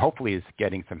he hopefully is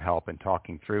getting some help and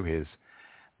talking through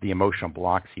the emotional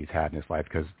blocks he's had in his life,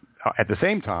 because at the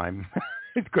same time,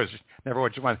 because never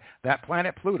what you want, that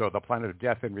planet Pluto, the planet of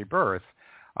death and rebirth,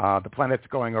 the planet's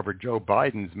going over Joe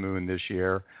Biden's moon this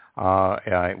year.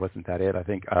 Wasn't that it? I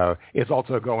think is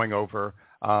also going over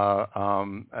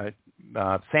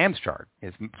Sam's chart.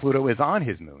 Pluto is on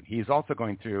his moon. He's also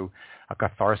going through a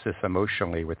catharsis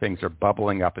emotionally, where things are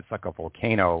bubbling up. It's like a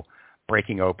volcano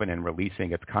breaking open and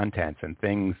releasing its contents, and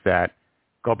things that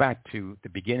go back to the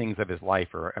beginnings of his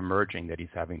life are emerging that he's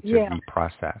having to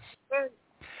reprocess. Very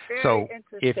so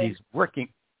if he's working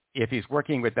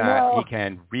with that, he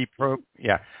can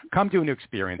come to a new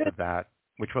experience of that,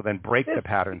 which will then break the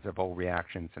patterns of old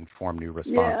reactions and form new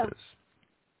responses.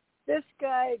 This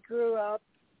guy grew up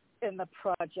in the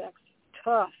projects.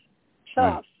 Tough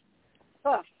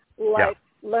life,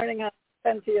 learning how to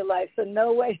spend your life. So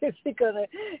no way is he going to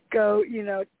go,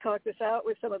 talk this out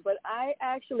with someone. But I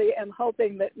actually am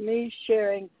hoping that me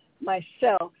sharing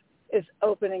myself is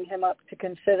opening him up to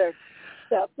consider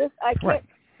stuff. Go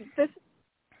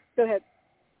ahead.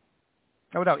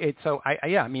 Oh, no.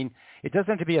 I mean, it doesn't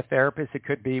have to be a therapist. It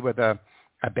could be with a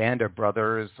band of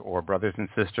brothers or brothers and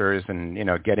sisters, and,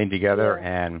 getting together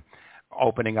and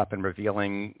opening up and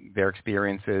revealing their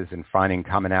experiences and finding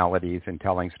commonalities and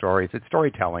telling stories. It's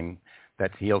storytelling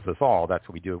that heals us all. That's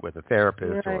what we do it with a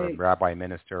therapist or a rabbi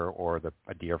minister or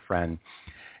a dear friend.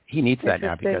 He needs that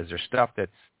now, because there's stuff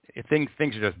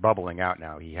things are just bubbling out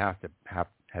now. He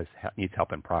needs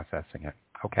help in processing it.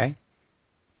 Okay?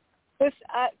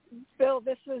 Bill,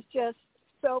 this was just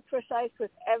so precise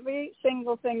with every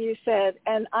single thing you said.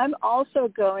 And I'm also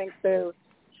going through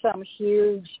some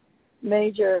huge,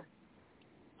 major,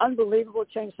 unbelievable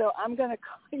change. So I'm going to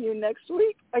call you next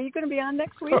week. Are you going to be on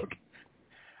next week? Okay.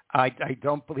 I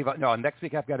don't believe – no, next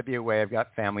week I've got to be away. I've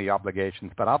got family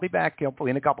obligations. But I'll be back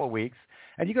hopefully in a couple of weeks.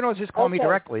 And you can always just call me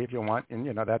directly if you want.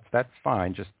 And, that's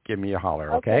fine. Just give me a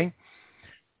holler, okay?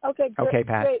 Okay, great. Okay,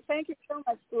 Pat. Great. Thank you so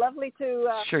much. Lovely to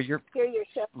hear your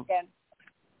show again.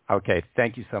 Okay,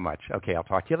 thank you so much. Okay, I'll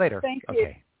talk to you later. Thank you.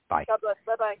 Okay, bye. God bless.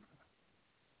 Bye-bye.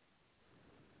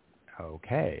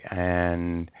 Okay,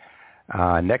 and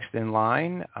next in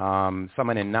line,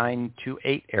 someone in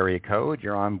 928 area code.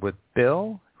 You're on with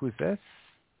Bill. Who's this?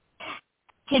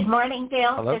 Good morning,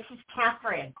 Bill. Hello? This is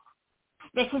Catherine.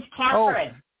 Oh.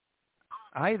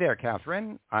 Hi there,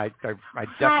 Catherine. I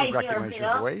definitely recognize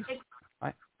your voice.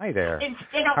 Hi there. It's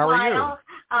been a How while.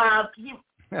 Are you?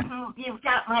 You've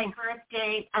got my birth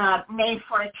date, May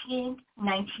 14th,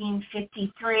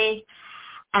 1953,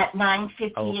 at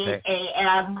 9:58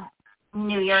 a.m.,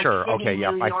 New York City,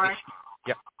 New York.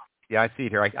 Yeah, I see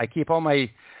it here. I keep all my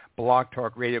Blog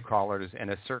Talk radio callers in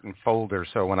a certain folder,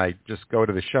 so when I just go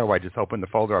to the show, I just open the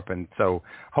folder up, and so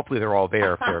hopefully they're all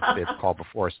there if they've called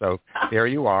before. So there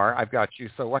you are. I've got you.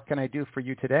 So what can I do for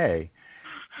you today?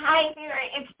 Hi there.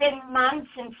 It's been months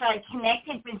since I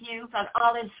connected with you, but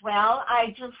all is well. I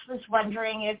just was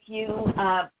wondering if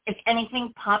if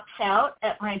anything pops out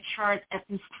at my chart at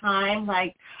this time,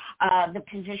 like the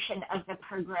position of the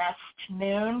progressed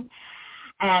moon,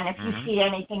 and if you see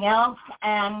anything else.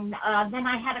 And then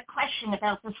I had a question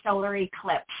about the solar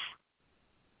eclipse.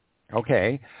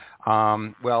 Okay.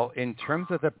 Well, in terms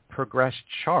of the progressed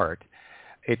chart,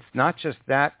 it's not just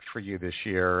that for you this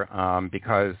year,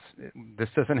 because this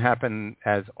doesn't happen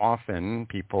as often.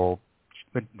 People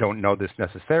don't know this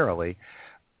necessarily.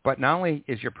 But not only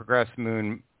is your progressed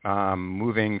moon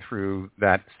moving through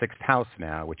that sixth house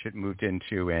now, which it moved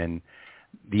into in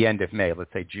the end of May,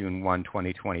 let's say June 1,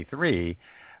 2023,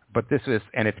 but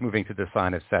it's moving to the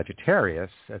sign of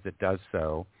Sagittarius as it does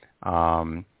so,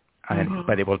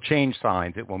 but it will change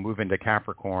signs. It will move into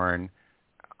Capricorn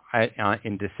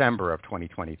in December of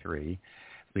 2023.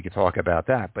 We could talk about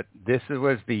that. But this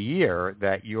was the year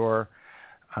that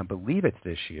I believe it's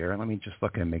this year. Let me just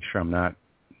look and make sure I'm not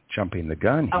jumping the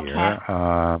gun here.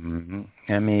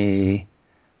 Let me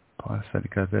pause that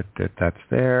because that's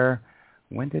there.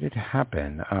 When did it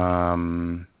happen?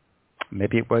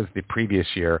 Maybe it was the previous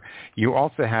year. You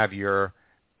also have your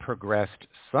progressed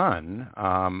sun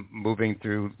moving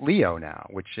through Leo now,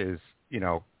 which is,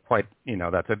 quite,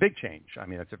 that's a big change. I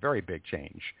mean, it's a very big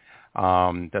change.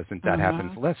 That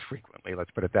happens less frequently,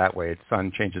 let's put it that way. Its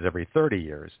sun changes every 30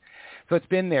 years. So it's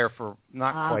been there for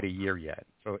not quite a year yet.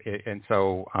 So it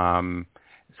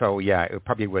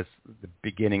probably was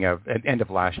the end of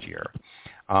last year.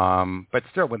 But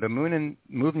still, with the moon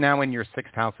move now in your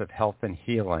sixth house of health and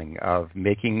healing, of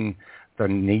making the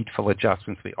needful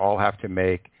adjustments we all have to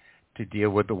make to deal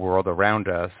with the world around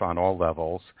us on all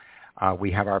levels,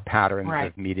 we have our patterns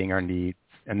of meeting our needs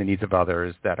and the needs of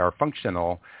others that are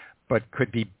functional, but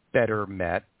could be better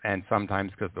met. And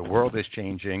sometimes because the world is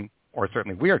changing, or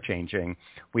certainly we are changing,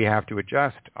 we have to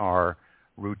adjust our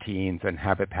routines and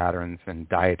habit patterns and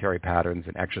dietary patterns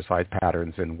and exercise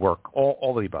patterns and work,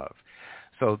 all the above.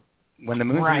 So when the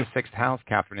moon's in the sixth house,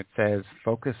 Catherine, it says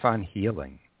focus on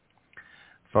healing.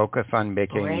 Focus on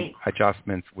making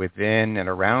adjustments within and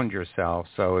around yourself.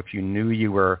 So if you knew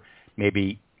you were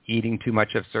maybe eating too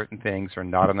much of certain things or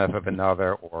not enough of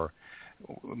another, or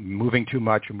moving too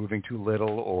much or moving too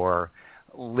little, or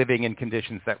living in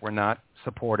conditions that were not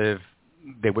supportive,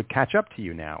 they would catch up to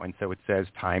you now. And so it says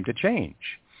time to change.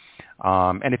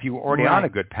 And if you were already on a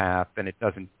good path, then it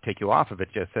doesn't take you off of it.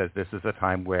 It just says this is a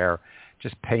time where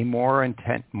just pay more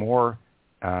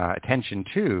attention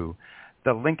to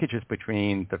the linkages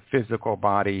between the physical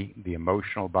body, the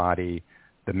emotional body,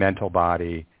 the mental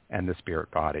body, and the spirit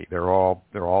body. They're all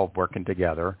working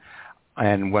together.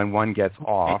 And when one gets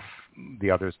off,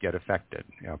 the others get affected,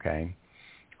 okay?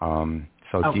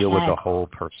 So deal with the whole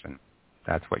person.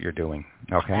 That's what you're doing,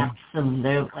 okay?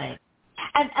 Absolutely.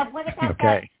 And what about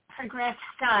that progressed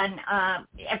sun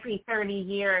every 30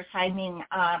 years? I mean,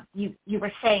 you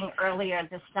were saying earlier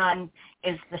the sun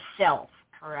is the self,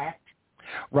 correct?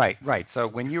 Right. So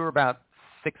when you were about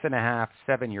 6.5,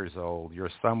 7 years old, your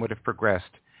sun would have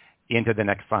progressed into the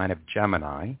next sign of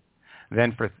Gemini.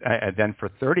 Then for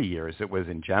 30 years it was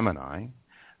in Gemini,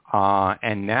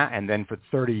 and then for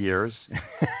 30 years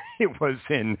it was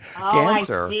in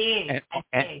Cancer. I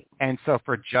see. And so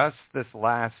for just this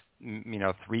last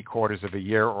 3/4 of a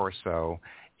year or so,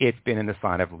 it's been in the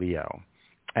sign of Leo.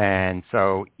 And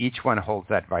so each one holds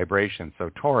that vibration.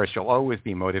 So Taurus, you'll always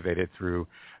be motivated through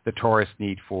the Taurus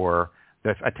need for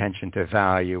the attention to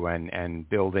value and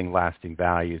building lasting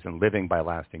values and living by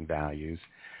lasting values.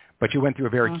 But you went through a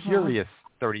very curious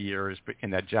 30 years in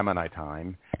that Gemini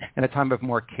time, and a time of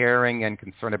more caring and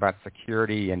concern about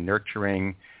security and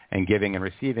nurturing and giving and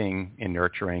receiving in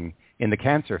nurturing in the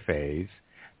Cancer phase.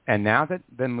 And now that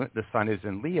the sun is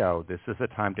in Leo, this is a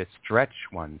time to stretch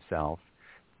oneself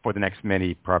for the next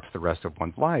perhaps the rest of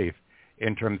one's life,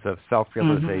 in terms of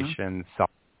self-realization,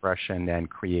 self-expression, and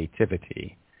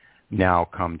creativity now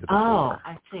come to the fore.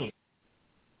 I see.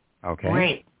 Okay.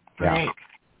 Great. Yeah.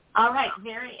 All right,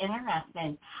 very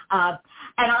interesting. And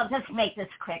I'll just make this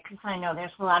quick because I know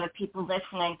there's a lot of people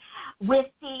listening. With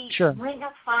the Ring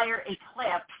of Fire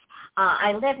eclipse,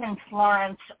 I live in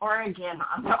Florence, Oregon,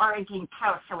 on the Oregon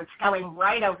coast, so it's going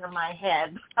right over my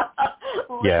head,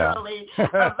 literally.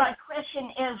 Yeah. My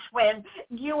question is, when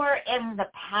you are in the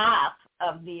path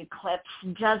of the eclipse,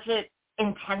 does it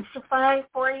intensify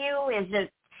for you? Is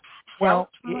it Well,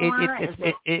 more?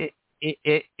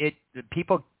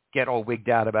 people get all wigged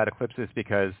out about eclipses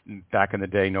because back in the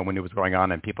day no one knew what was going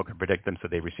on and people could predict them, so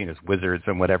they were seen as wizards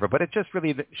and whatever. But it's just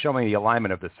really showing the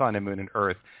alignment of the sun and moon and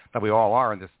earth, that we all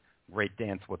are in this great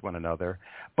dance with one another.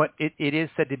 But it is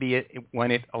said to be, when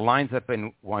it aligns up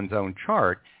in one's own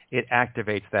chart, it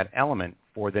activates that element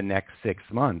for the next 6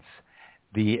 months.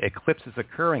 The eclipse is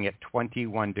occurring at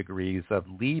 21 degrees of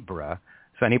Libra.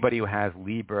 So anybody who has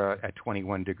Libra at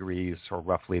 21 degrees or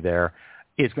roughly there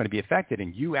is going to be affected.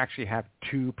 And you actually have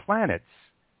 2 planets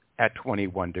at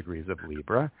 21 degrees of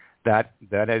Libra. That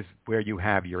is where you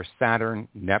have your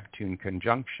Saturn-Neptune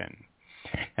conjunction.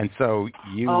 And so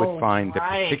you would find the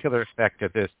particular effect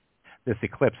of this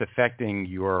eclipse affecting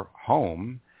your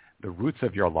home, the roots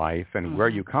of your life, and where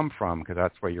you come from, because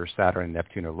that's where your Saturn and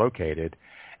Neptune are located,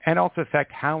 and also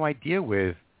affect how I deal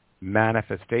with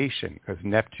manifestation, because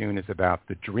Neptune is about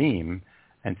the dream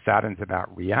and Saturn's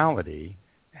about reality,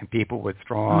 and people with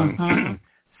strong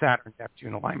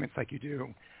Saturn-Neptune alignments like you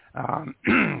do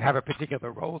have a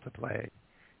particular role to play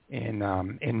in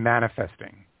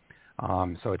manifesting.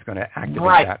 So it's going to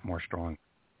activate that more strong.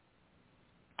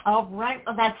 All right.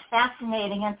 Well, that's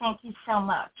fascinating, and thank you so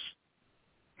much.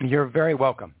 You're very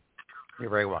welcome. You're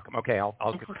very welcome. Okay,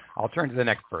 I'll turn to the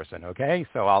next person. Okay,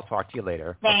 so I'll talk to you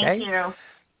later. Thank you.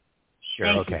 Sure.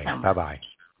 Thank okay. You so much. Bye-bye.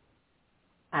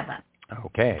 Bye-bye.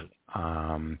 Okay.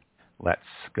 Let's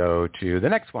go to the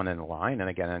next one in the line. And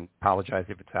again, I apologize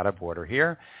if it's out of order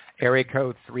here. Area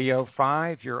code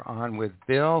 305. You're on with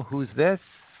Bill. Who's this?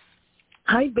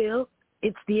 Hi, Bill.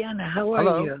 It's Deanna. How are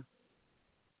Hello. you?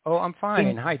 Oh, I'm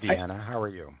fine. Hi, Deanna. How are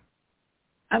you?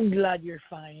 I'm glad you're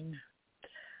fine.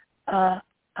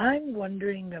 I'm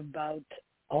wondering about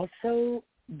also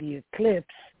the eclipse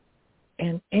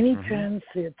and any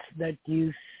transits that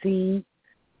you see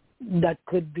that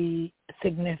could be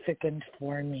significant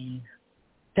for me.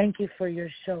 Thank you for your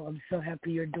show. I'm so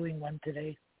happy you're doing one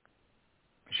today.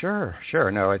 Sure.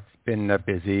 No, it's been a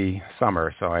busy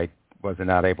summer, so I was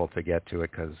not able to get to it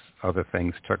because other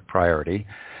things took priority.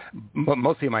 But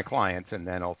mostly my clients, and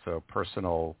then also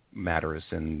personal matters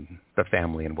in the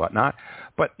family and whatnot.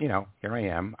 But, here I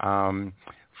am.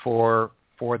 For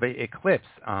the eclipse,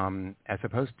 as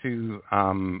opposed to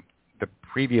the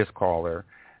previous caller,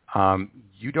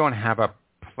 you don't have a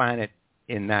planet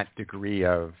in that degree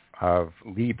of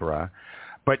Libra,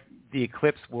 but the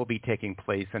eclipse will be taking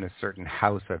place in a certain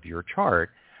house of your chart.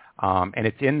 And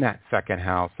it's in that second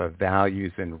house of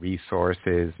values and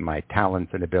resources, my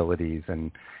talents and abilities,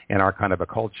 and in our kind of a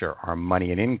culture, our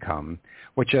money and income,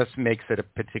 which just makes it a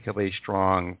particularly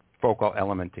strong focal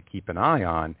element to keep an eye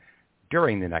on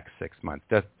during the next 6 months.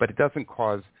 But it doesn't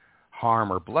cause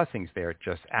harm or blessings there. It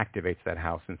just activates that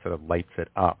house and sort of lights it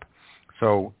up.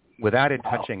 So without it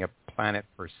touching a planet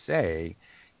per se,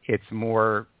 it's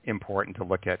more important to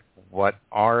look at what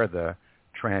are the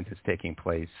transits taking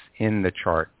place in the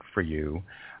chart for you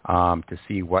to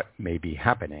see what may be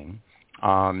happening.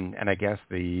 And I guess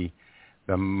the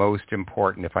most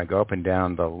important, if I go up and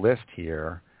down the list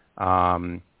here,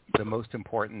 the most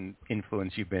important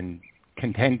influence you've been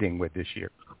contending with this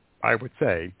year, I would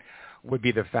say, would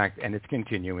be the fact, and it's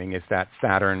continuing, is that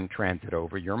Saturn transit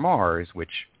over your Mars,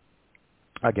 which,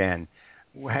 again,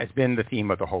 has been the theme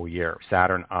of the whole year.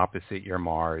 Saturn opposite your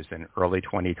Mars in early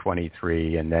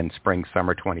 2023, and then spring,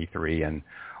 summer 23, and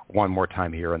one more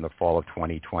time here in the fall of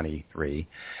 2023.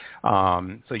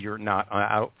 So you're not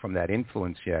out from that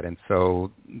influence yet. And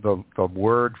so the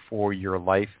word for your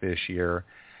life this year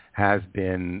has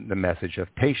been the message of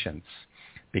patience,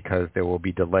 because there will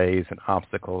be delays and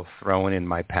obstacles thrown in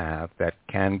my path that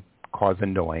can cause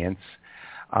annoyance.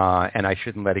 And I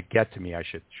shouldn't let it get to me. I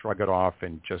should shrug it off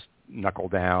and just knuckle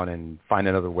down and find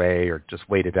another way, or just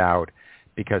wait it out,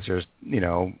 because there's,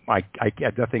 I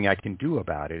nothing I can do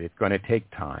about it. It's going to take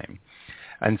time.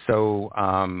 And so,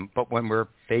 but when we're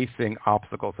facing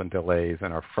obstacles and delays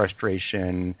and our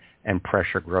frustration and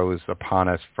pressure grows upon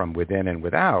us from within and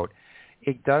without,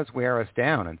 it does wear us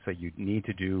down. And so you need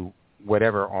to do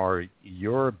whatever are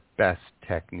your best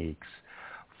techniques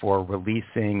for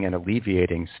releasing and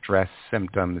alleviating stress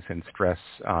symptoms and stress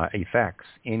effects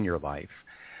in your life.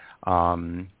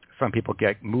 Some people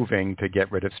get moving to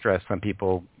get rid of stress. Some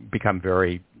people become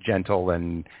very gentle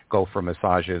and go for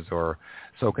massages or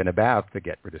soak in a bath to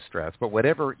get rid of stress. But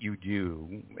whatever you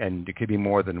do, and it could be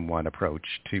more than one approach,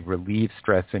 to relieve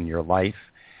stress in your life,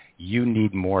 you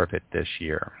need more of it this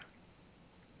year.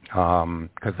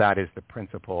 because that is the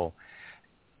principal,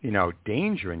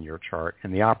 danger in your chart,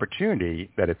 and the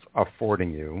opportunity that it's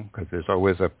affording you, because there's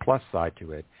always a plus side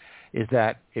to it, is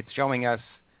that it's showing us,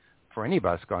 for any of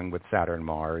us going with Saturn,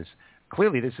 Mars,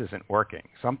 clearly this isn't working.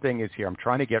 Something is here. I'm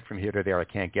trying to get from here to there. I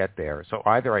can't get there. So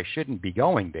either I shouldn't be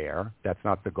going there. That's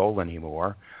not the goal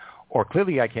anymore. Or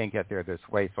clearly I can't get there this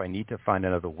way, so I need to find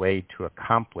another way to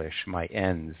accomplish my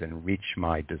ends and reach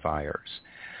my desires.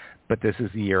 But this is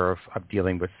the year of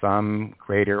dealing with some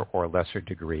greater or lesser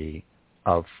degree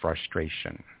of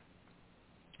frustration.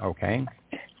 Okay?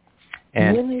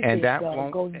 And that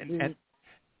won't...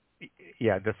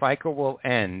 Yeah, the cycle will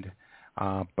end,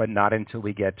 but not until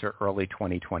we get to early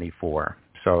 2024.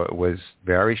 So it was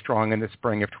very strong in the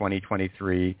spring of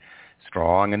 2023,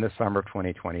 strong in the summer of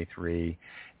 2023.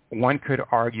 One could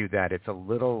argue that it's a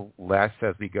little less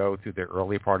as we go through the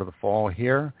early part of the fall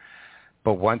here,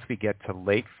 but once we get to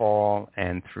late fall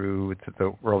and through to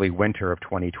the early winter of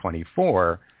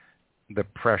 2024, the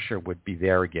pressure would be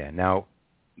there again. Now,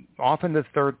 often the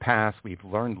third pass, we've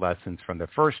learned lessons from the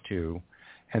first two,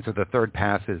 and so the third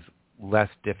pass is less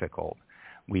difficult.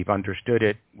 We've understood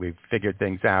it, we've figured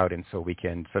things out, and so we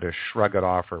can sort of shrug it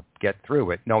off or get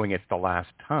through it, knowing it's the last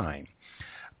time.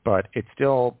 But it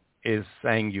still is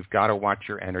saying you've got to watch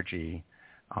your energy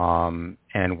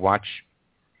and watch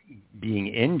being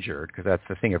injured, because that's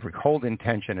the thing. If we hold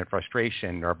intention and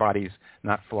frustration, our body's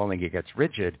not flowing, it gets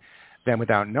rigid, then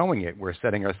without knowing it, we're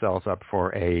setting ourselves up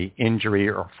for a injury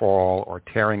or fall or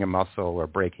tearing a muscle or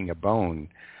breaking a bone.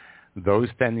 Those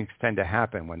things tend to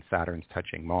happen when Saturn's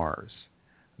touching Mars.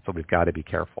 So we've got to be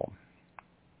careful.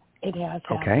 It has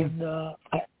happened.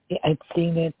 I've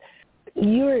seen it.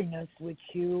 Uranus, which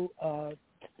you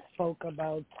spoke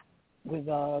about with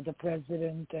the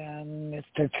president and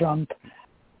Mr. Trump,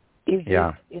 is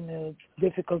it in a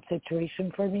difficult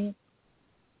situation for me?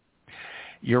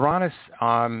 Uranus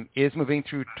is moving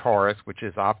through Taurus, which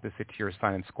is opposite to your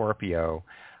sign in Scorpio,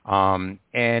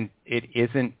 and it is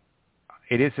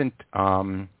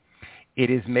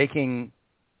making,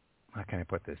 how can I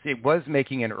put this? It was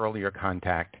making an earlier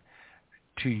contact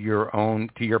to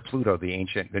your Pluto,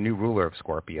 the new ruler of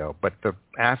Scorpio, but the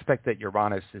aspect that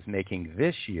Uranus is making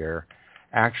this year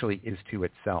actually is to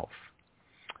itself.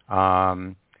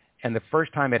 And the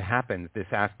first time it happens, this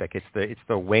aspect, it's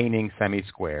the waning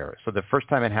semi-square. So the first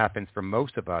time it happens for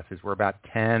most of us is we're about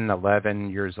 10,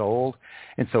 11 years old,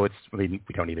 and so we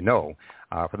don't even know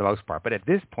for the most part. But at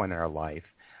this point in our life,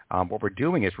 what we're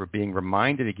doing is we're being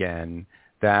reminded again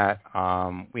that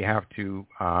we have to,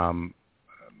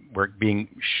 we're being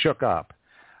shook up,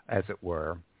 as it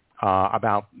were,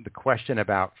 about the question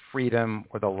about freedom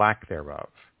or the lack thereof.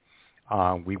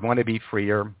 We want to be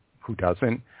freer. Who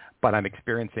doesn't? But I'm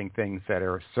experiencing things that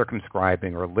are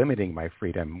circumscribing or limiting my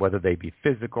freedom, whether they be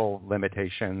physical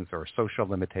limitations or social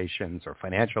limitations or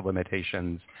financial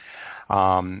limitations,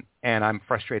 and I'm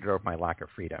frustrated over my lack of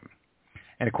freedom.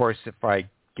 And of course, if I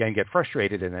can get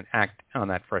frustrated and then act on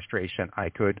that frustration, I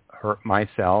could hurt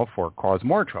myself or cause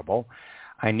more trouble.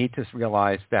 I need to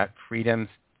realize that freedom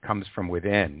comes from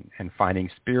within, and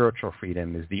finding spiritual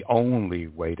freedom is the only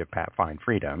way to find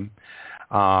freedom.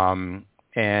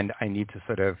 And I need to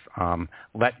sort of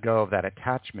let go of that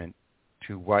attachment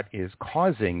to what is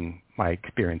causing my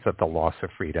experience of the loss of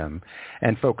freedom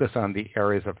and focus on the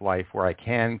areas of life where I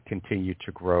can continue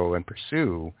to grow and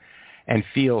pursue and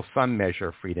feel some measure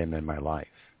of freedom in my life.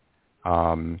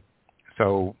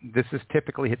 So this is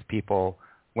typically hits people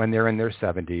when they're in their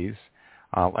 70s,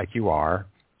 like you are.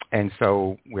 And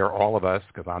so we're all of us,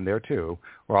 because I'm there too,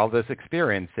 we're all of us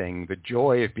experiencing the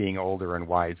joy of being older and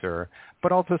wiser,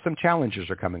 but also some challenges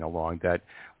are coming along that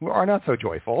are not so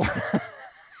joyful.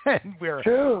 And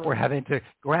we're having to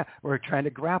we're trying to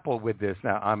grapple with this.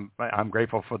 Now I'm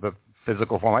grateful for the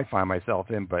physical form I find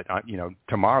myself in, but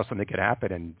tomorrow something could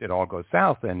happen and it all goes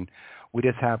south, and we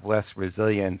just have less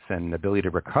resilience and ability to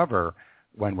recover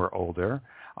when we're older.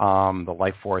 The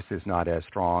life force is not as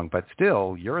strong, but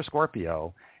still, you're a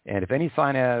Scorpio. And if any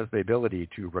sign has the ability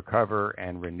to recover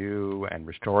and renew and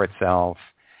restore itself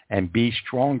and be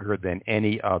stronger than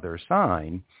any other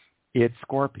sign, it's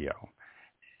Scorpio.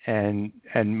 And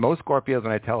most Scorpios,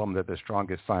 when I tell them they're the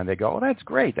strongest sign, they go, "Oh, that's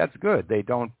great, that's good." They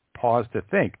don't pause to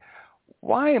think,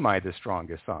 why am I the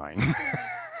strongest sign?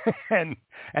 and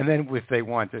then if they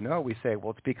want to know, we say,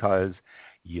 well, it's because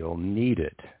you'll need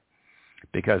it.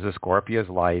 Because a Scorpio's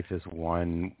life is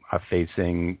one of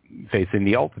facing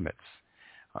the ultimates.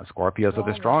 Scorpios are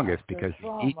the strongest because they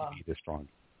need to be the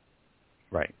strongest.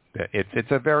 Right.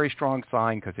 It's a very strong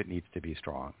sign because it needs to be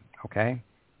strong. Okay?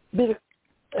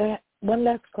 One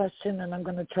last question, and I'm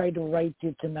going to try to write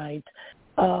you tonight.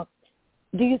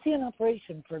 do you see an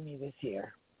operation for me this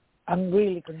year? I'm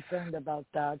really concerned about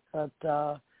that, but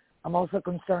I'm also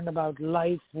concerned about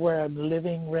life where I'm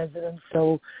living, residence,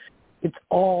 so it's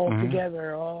all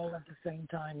together, all at the same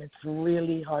time. It's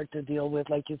really hard to deal with,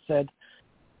 like you said,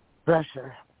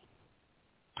 pressure.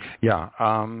 Yeah,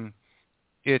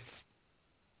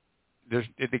 there's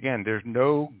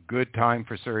no good time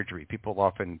for surgery. People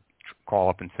often call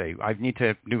up and say, I need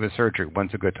to do a surgery.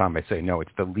 When's a good time? I say, no,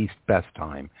 it's the least best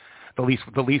time. The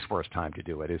least worst time to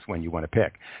do it is when you want to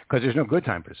pick, because there's no good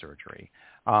time for surgery.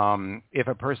 If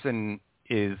a person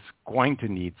is going to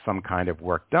need some kind of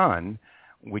work done,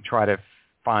 we try to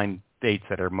find dates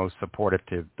that are most supportive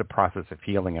to the process of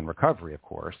healing and recovery, of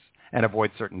course, and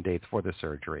avoid certain dates for the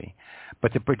surgery.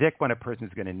 But to predict when a person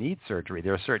is going to need surgery,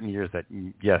 there are certain years that,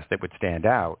 yes, that would stand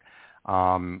out.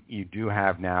 You do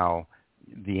have now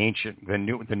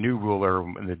the new ruler,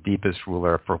 the deepest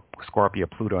ruler for Scorpio,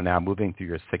 Pluto, now moving through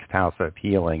your sixth house of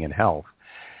healing and health.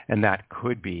 And that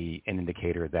could be an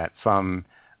indicator that some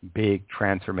big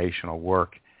transformational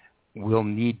work will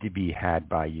need to be had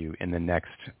by you in the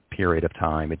next period of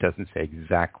time. It doesn't say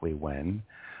exactly when,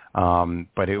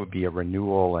 but it would be a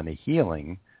renewal and a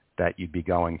healing that you'd be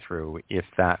going through if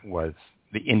that was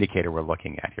the indicator we're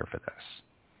looking at here for this.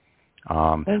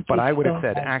 But I would have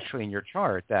said actually in your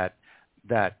chart that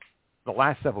the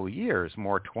last several years,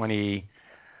 more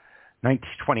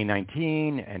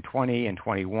 2019 and 20 and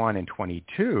 21 and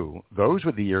 22, those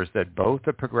were the years that both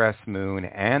the progressed moon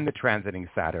and the transiting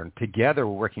Saturn together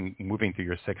were moving through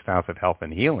your sixth house of health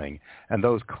and healing. And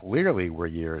those clearly were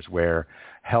years where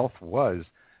health was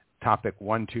topic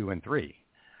 1, 2, and 3.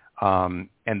 And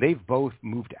they've both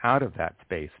moved out of that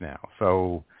space now.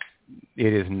 So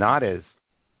it is not as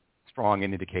strong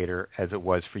an indicator as it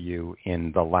was for you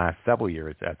in the last several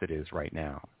years as it is right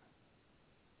now.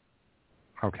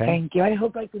 Okay. Thank you. I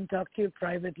hope I can talk to you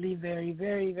privately very,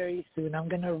 very, very soon. I'm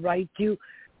going to write you.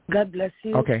 God bless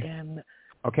you. Okay. And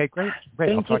okay, great.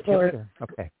 I'll talk to you later.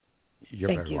 Okay.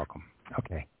 You're very welcome.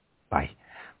 Okay. Bye.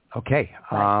 Okay.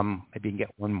 Maybe you can get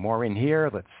one more in here.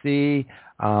 Let's see.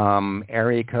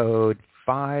 Area code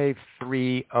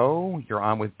 530. You're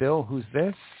on with Bill. Who's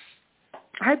this?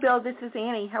 Hi, Bill. This is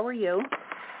Annie. How are you?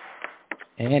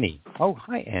 Annie. Oh,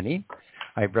 hi, Annie.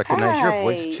 I recognize your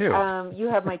voice, too. You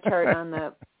have my chart on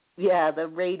the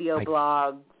radio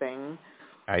blog thing.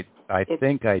 I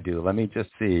think I do. Let me just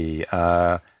see.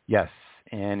 Yes,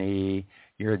 Annie,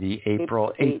 you're the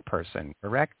April 8th person,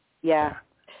 correct? Yeah.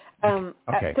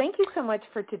 Okay. Thank you so much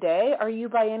for today. Are you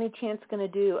by any chance going to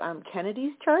do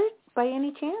Kennedy's chart by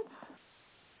any chance?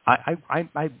 I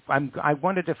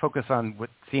wanted to focus on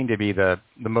what seemed to be the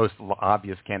most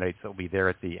obvious candidates that will be there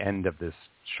at the end of this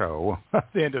show,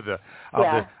 at the end of the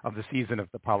season of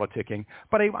the politicking.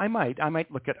 But I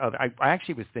might look at other. I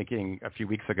actually was thinking a few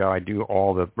weeks ago I'd do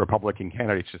all the Republican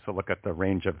candidates just to look at the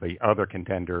range of the other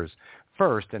contenders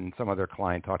first. And some other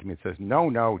client talked to me and says,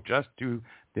 no, just do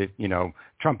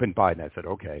Trump and Biden. I said,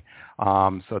 okay.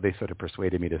 So they sort of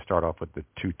persuaded me to start off with the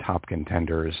two top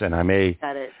contenders, and I may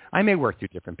work through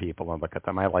different people and look at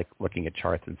them. I like looking at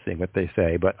charts and seeing what they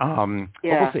say, but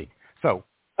we'll see. So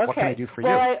what can I do for you?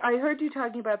 Well, I heard you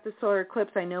talking about the solar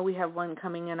eclipse. I know we have one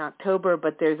coming in October,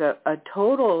 but there's a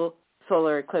total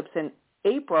solar eclipse in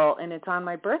April, and it's on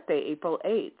my birthday, April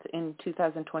 8th in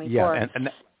 2024. Yeah, and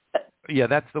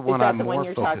that's the one I'm more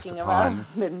focused upon.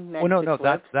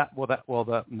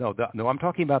 No, I'm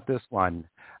talking about this one,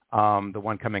 the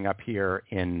one coming up here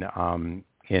in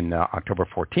October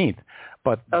 14th.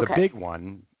 But the big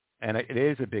one, and it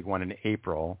is a big one in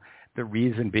April, the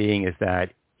reason being is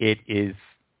that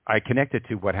I connected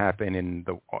to what happened in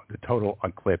the total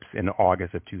eclipse in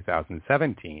August of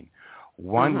 2017.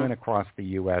 One went across the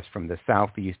U.S. from the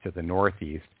southeast to the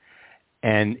northeast,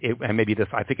 and maybe this,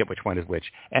 I forget which one is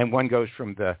which, and one goes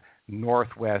from the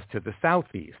northwest to the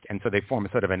southeast, and so they form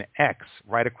a sort of an X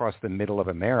right across the middle of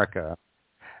America,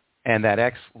 and that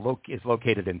X is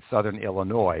located in southern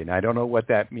Illinois, and I don't know what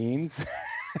that means,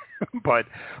 but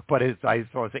I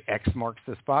suppose the X marks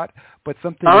the spot. But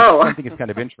something is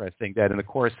kind of interesting that in the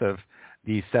course of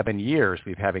these 7 years,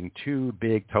 we've having two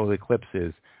big total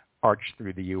eclipses arch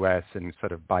through the U.S. and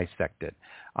sort of bisect it.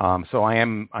 So I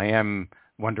am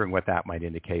wondering what that might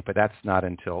indicate, but that's not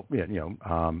until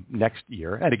next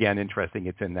year. And again, interesting,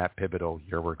 it's in that pivotal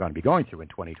year we're going to be going through in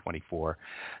 2024.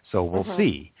 So we'll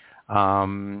see.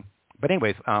 But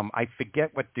anyways, I forget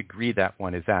what degree that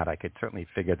one is at. I could certainly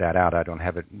figure that out. I don't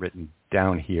have it written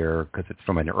down here because it's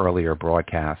from an earlier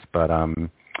broadcast. But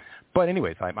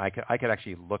anyways, I could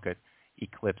actually look at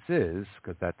eclipses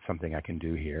because that's something I can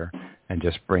do here and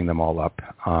just bring them all up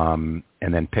and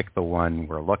then pick the one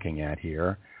we're looking at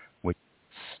here, which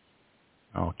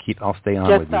I'll stay on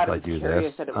Just with you thought as I it do was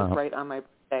curious this. that it was right on my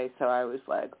birthday, so I was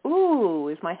like, "Ooh,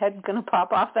 is my head going to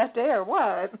pop off that day or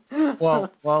what?" well,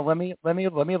 let me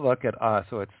look at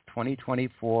so it's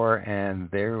 2024, and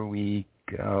there we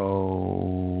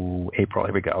go. April.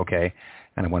 Here we go. Okay,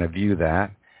 and I want to view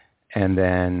that, and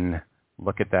then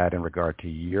look at that in regard to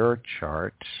your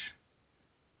chart.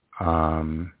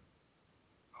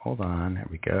 Hold on. Here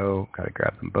we go. Got to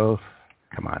grab them both.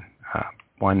 Come on.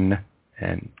 1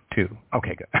 and 2.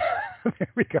 Okay, good.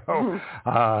 There we go.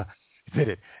 Did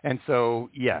it. And so,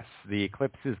 yes, the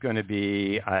eclipse is going to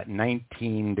be at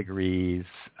 19 degrees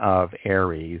of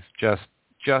Aries, just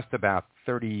about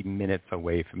 30 minutes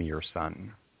away from your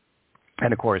sun.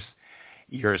 And, of course,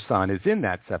 your sun is in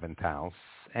that 7th house.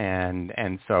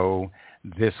 And so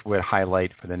this would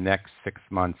highlight for the next 6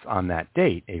 months on that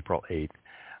date, April 8th,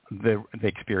 the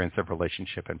experience of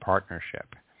relationship and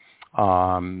partnership.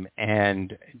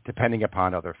 And depending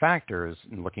upon other factors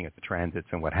and looking at the transits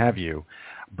and what have you,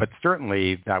 but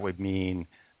certainly that would mean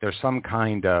there's some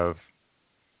kind of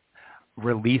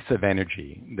release of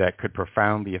energy that could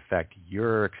profoundly affect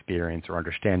your experience or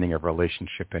understanding of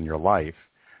relationship in your life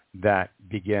that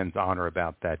begins on or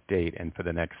about that date, and for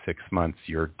the next 6 months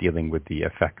you're dealing with the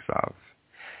effects of.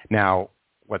 Now,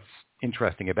 what's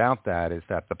interesting about that is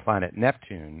that the planet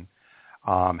Neptune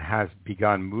has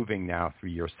begun moving now through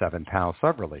your 7th house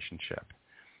of relationship.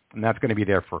 And that's going to be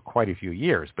there for quite a few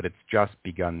years, but it's just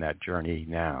begun that journey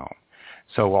now.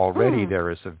 So already there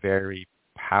is a very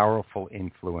powerful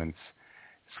influence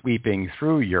sweeping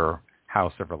through your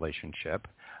house of relationship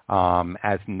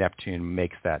as Neptune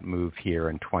makes that move here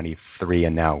in 23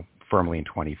 and now firmly in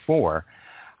 24.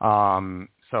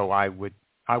 So I would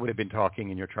have been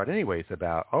talking in your chart anyways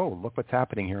about, look what's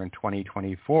happening here in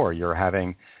 2024. You're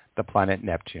having the planet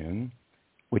Neptune,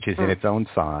 which is in its own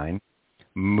sign,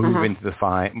 move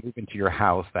into your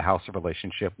house, the house of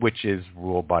relationship, which is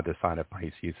ruled by the sign of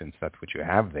Pisces, since that's what you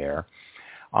have there.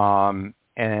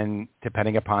 And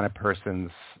depending upon a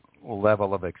person's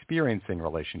level of experiencing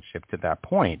relationship to that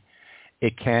point,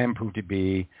 it can prove to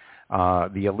be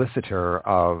the elicitor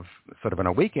of sort of an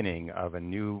awakening of a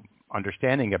new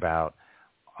understanding about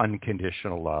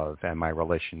unconditional love and my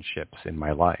relationships in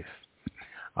my life.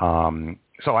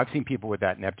 So I've seen people with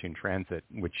that Neptune transit,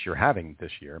 which you're having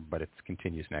this year, but it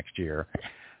continues next year,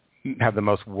 have the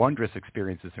most wondrous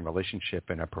experiences in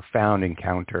relationship and a profound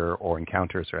encounter or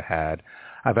encounters are had.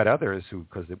 I've had others who,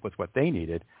 because it was what they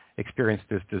needed, experienced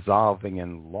this dissolving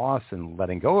and loss and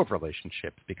letting go of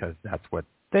relationships because that's what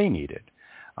they needed.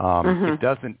 It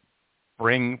doesn't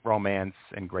bring romance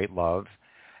and great love,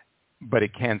 but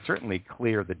it can certainly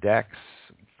clear the decks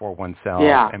for oneself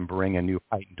and bring a new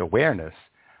heightened awareness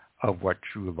of what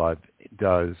true love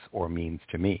does or means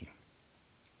to me.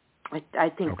 I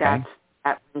think that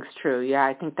rings true. Yeah,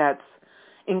 I think that's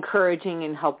encouraging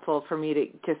and helpful for me to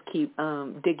just keep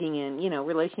digging in.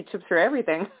 Relationships are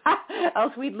everything.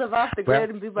 Else we'd live off the grid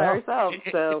and be by ourselves.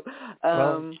 So,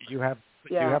 you have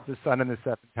the sun in the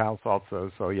 7th house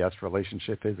also. So yes,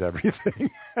 relationship is everything.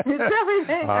 It's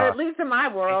everything, or at least in my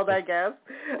world, I guess.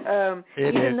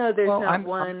 Even though there's not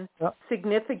one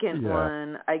significant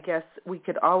one, I guess we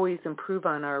could always improve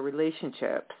on our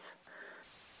relationships.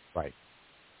 Right.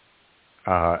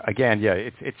 Again,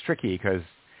 it's tricky because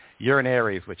you're in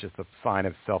Aries, which is the sign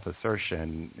of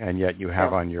self-assertion, and yet you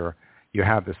have you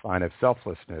have the sign of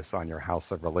selflessness on your house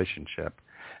of relationship.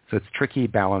 So it's tricky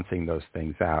balancing those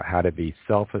things out, how to be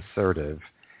self-assertive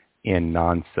in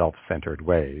non-self-centered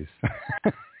ways.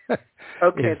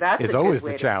 Okay, that's is a always good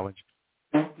way the challenge.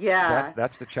 Yeah.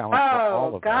 That's the challenge for all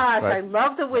of us. Oh, gosh, I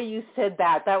love the way you said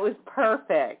that. That was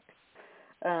perfect.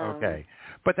 Okay.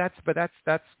 But that's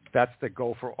the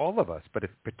goal for all of us. But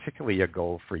it's particularly a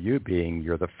goal for you, being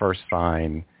you're the first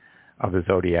sign of the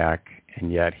zodiac,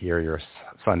 and yet here your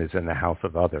sun is in the house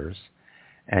of others,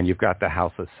 and you've got the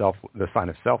house of the sign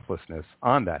of selflessness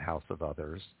on that house of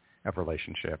others, of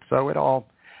relationship. So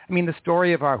the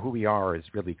story of who we are is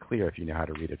really clear if you know how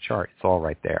to read a chart. It's all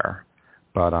right there.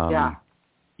 But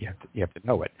you have to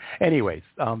know it. Anyways,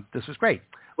 this was great.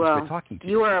 Well, good talking to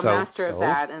you. You are a master of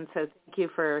that, and so thank you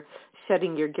for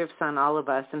shedding your gifts on all of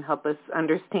us and help us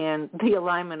understand the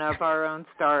alignment of our own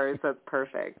stars. That's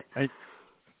perfect.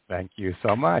 Thank you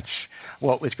so much.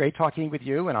 Well, it was great talking with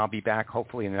you, and I'll be back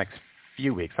hopefully in the next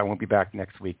few weeks. I won't be back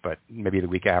next week, but maybe the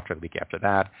week after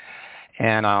that.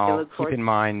 And I'll keep in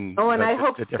mind I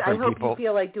hope people. You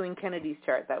feel like doing Kennedy's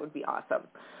chart. That would be awesome.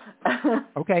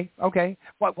 Okay.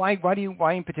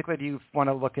 Why in particular do you want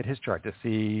to look at his chart? To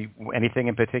see anything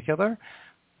in particular?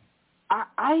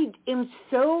 I am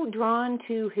so drawn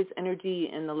to his energy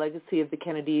and the legacy of the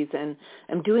Kennedys, and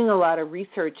I'm doing a lot of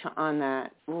research on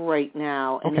that right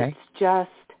now. And it's just,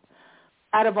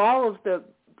 out of all of the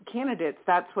candidates,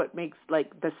 that's what makes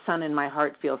like the sun in my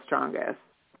heart feel strongest.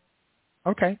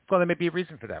 Okay. Well, there may be a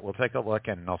reason for that. We'll take a look,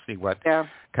 and I'll see what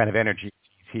kind of energy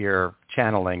he's here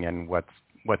channeling and what's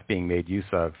being made use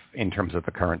of in terms of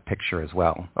the current picture as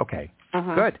well. Okay.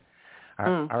 Good.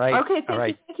 All right. Okay.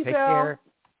 Thank you, Take Bill. care.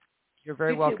 You're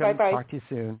very welcome. Bye-bye. Talk to you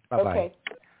soon. Bye-bye.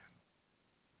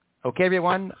 Okay,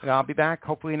 everyone. I'll be back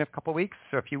hopefully in a couple of weeks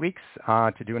or a few weeks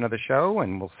to do another show,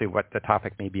 and we'll see what the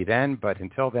topic may be then. But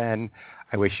until then,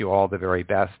 I wish you all the very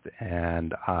best,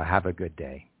 and have a good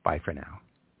day. Bye for now.